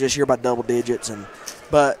lot of games this year by double digits,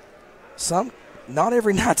 but not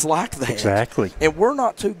every night's like that. Exactly. And we're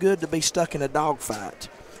not too good to be stuck in a dog fight.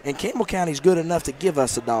 And Campbell County's good enough to give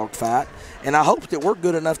us a dog fight, and I hope that we're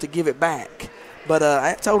good enough to give it back. But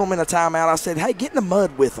I told them in a timeout, I said, hey, get in the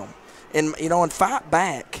mud with them and and fight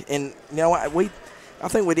back. And I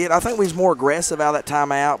think we did. I think we was more aggressive out of that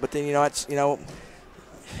timeout, but then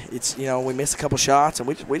it's we missed a couple shots, and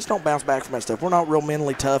we just don't bounce back from that stuff. We're not real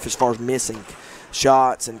mentally tough as far as missing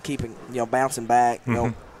shots and keeping bouncing back.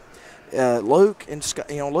 Luke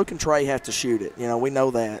and Trey have to shoot it. We know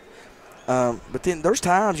that. But then there's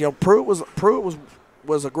times, Pruitt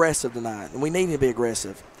was aggressive tonight, and we need him to be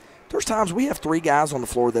aggressive. There's times we have 3 guys on the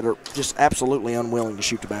floor that are just absolutely unwilling to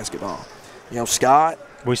shoot the basketball. Scott.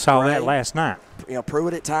 We saw Trey, that last night.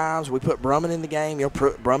 Pruitt at times. We put Brummett in the game.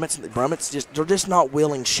 Brummett's they're just not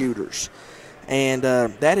willing shooters, and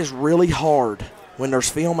that is really hard when there's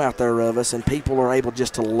film out there of us and people are able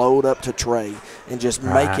just to load up to Trey and just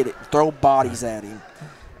make it, throw bodies at him.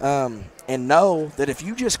 And know that if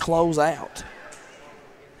you just close out,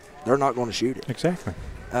 they're not going to shoot it. Exactly.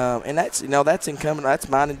 And that's that's incumbent. That's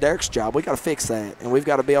mine and Derek's job. We got to fix that, and we've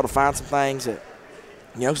got to be able to find some things that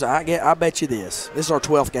So I bet you this is our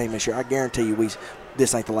 12th game this year. I guarantee you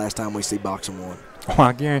this ain't the last time we see Boxing 1. Oh,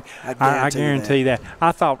 I guarantee that.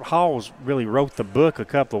 I thought Halls really wrote the book a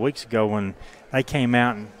couple of weeks ago when they came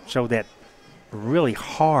out and showed that really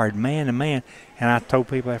hard man-to-man. And I told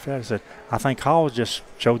people after that, I said, I think Halls just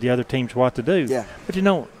showed the other teams what to do. Yeah. But,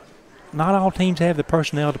 not all teams have the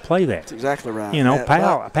personnel to play that. That's exactly right.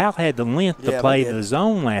 Powell had the length to play the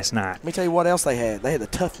zone last night. Let me tell you what else they had. They had the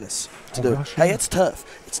toughness to do it. Gosh, Hey, it's tough.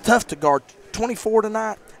 It's tough to guard 24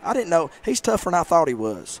 tonight. I didn't know. He's tougher than I thought he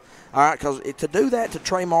was. All right, because to do that to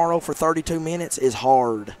Trey Morrow for 32 minutes is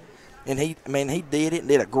hard. And he did it and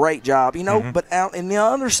did a great job. But out in the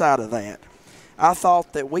other side of that, I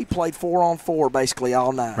thought that we played 4-on-4 basically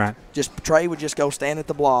all night. Right. Trey would just go stand at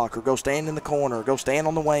the block or go stand in the corner or go stand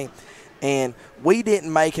on the wing. And we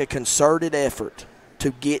didn't make a concerted effort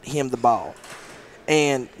to get him the ball.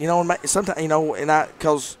 And, sometimes,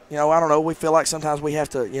 because, I don't know, we feel like sometimes we have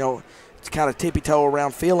to, kind of tippy-toe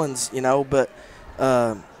around feelings, but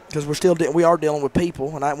because we are dealing with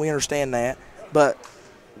people, and we understand that. But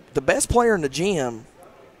the best player in the gym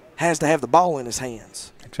has to have the ball in his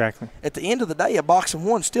hands. Exactly. At the end of the day, a Boxing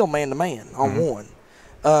 1 still man-to-man on one.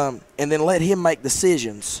 And then let him make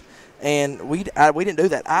decisions. And we didn't do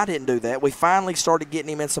that. I didn't do that. We finally started getting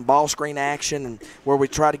him in some ball screen action, and where we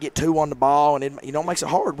try to get 2 on the ball, and it makes it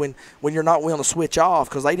hard when you're not willing to switch off,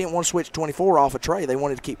 because they didn't want to switch 24 off of Trey. They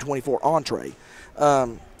wanted to keep 24 on Trey.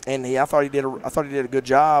 And I thought he did a good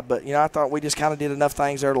job, but I thought we just kind of did enough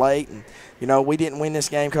things there late, and we didn't win this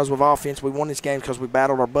game because of offense. We won this game because we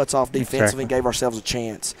battled our butts off defensively and gave ourselves a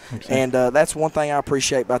chance. Exactly. And that's one thing I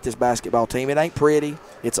appreciate about this basketball team. It ain't pretty.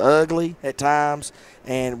 It's ugly at times,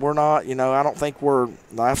 and we're not. I don't think we're.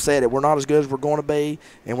 I've said it. We're not as good as we're going to be,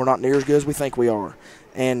 and we're not near as good as we think we are,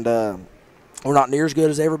 and. We're not near as good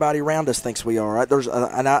as everybody around us thinks we are. Right?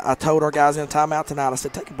 And I told our guys in a timeout tonight, I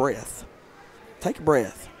said, take a breath. Take a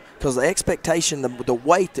breath. Because the expectation, the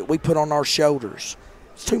weight that we put on our shoulders,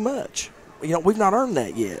 it's too much. We've not earned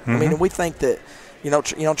that yet. I mean, we think that,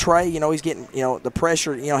 Trey, he's getting, the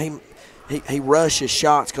pressure, he rushes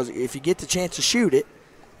shots, because if you get the chance to shoot it,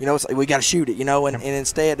 it's like we got to shoot it, and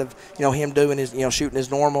instead of, him doing his, shooting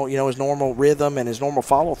his normal, his normal rhythm and his normal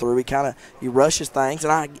follow through, he rushes things,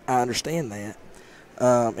 and I understand that.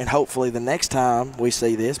 And hopefully the next time we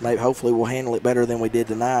see this, hopefully we'll handle it better than we did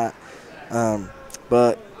tonight.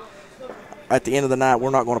 But at the end of the night, we're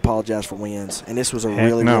not going to apologize for wins, and this was a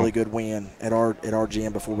really good win at our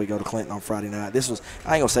gym before we go to Clinton on Friday night. This was,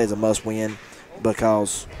 I ain't gonna say it's a must win,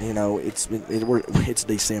 because it's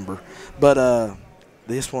December, but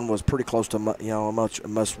this one was pretty close to a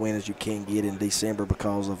must win as you can get in December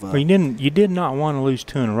because of. Well, you did not want to lose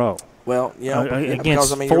 2 in a row. Well, against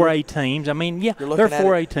because, 4A teams. I mean, yeah, they're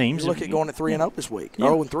 4A teams. You look at going at 3-0 this week,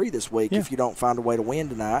 0-3 this week if you don't find a way to win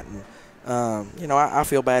tonight. And I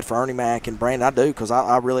feel bad for Ernie Mack and Brandon. I do, because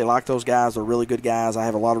I really like those guys. They're really good guys. I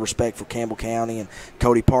have a lot of respect for Campbell County and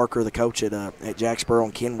Cody Parker, the coach at Jacksboro,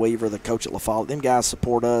 and Ken Weaver, the coach at La Follette. Them guys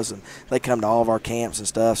support us, and they come to all of our camps and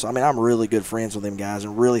stuff. So, I'm really good friends with them guys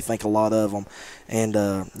and really think a lot of them. And,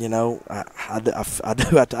 I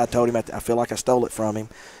told him I feel like I stole it from him.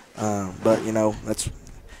 But,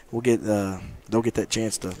 they'll get that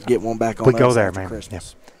chance to get one back on us go there, after man.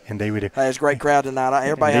 Christmas. Yeah. Indeed we do. Hey, it's a great crowd tonight.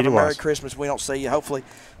 Everybody have a Merry was. Christmas. We don't see you. Hopefully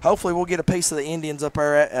we'll get a piece of the Indians up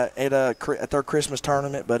there at their Christmas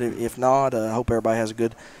tournament. But if not, I hope everybody has a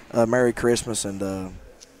good Merry Christmas, and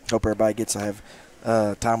hope everybody gets to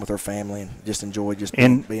have time with their family and just enjoy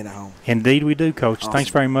being at home. Indeed we do, Coach. Awesome. Thanks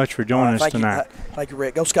very much for joining us tonight. Thank you,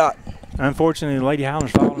 Rick. Go Scott. Unfortunately, the Lady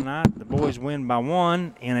Highlanders fall tonight. The boys win by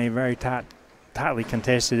 1 in a very tightly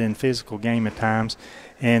contested and physical game at times.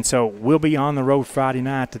 And so we'll be on the road Friday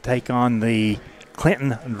night to take on the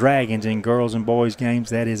Clinton Dragons in girls and boys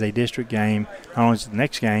games. That is a district game. Not only is it the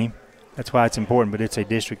next game, that's why it's important, but it's a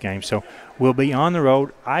district game. So we'll be on the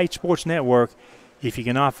road. IH Sports Network, if you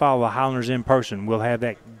cannot follow the Highlanders in person, we'll have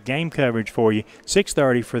that game coverage for you,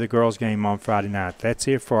 6:30 for the girls game on Friday night. That's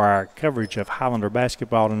it for our coverage of Highlander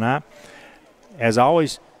basketball tonight. As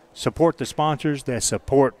always, support the sponsors that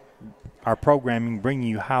support our programming, bringing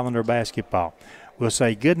you Highlander basketball. We'll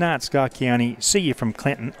say good night, Scott County. See you from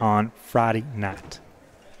Clinton on Friday night.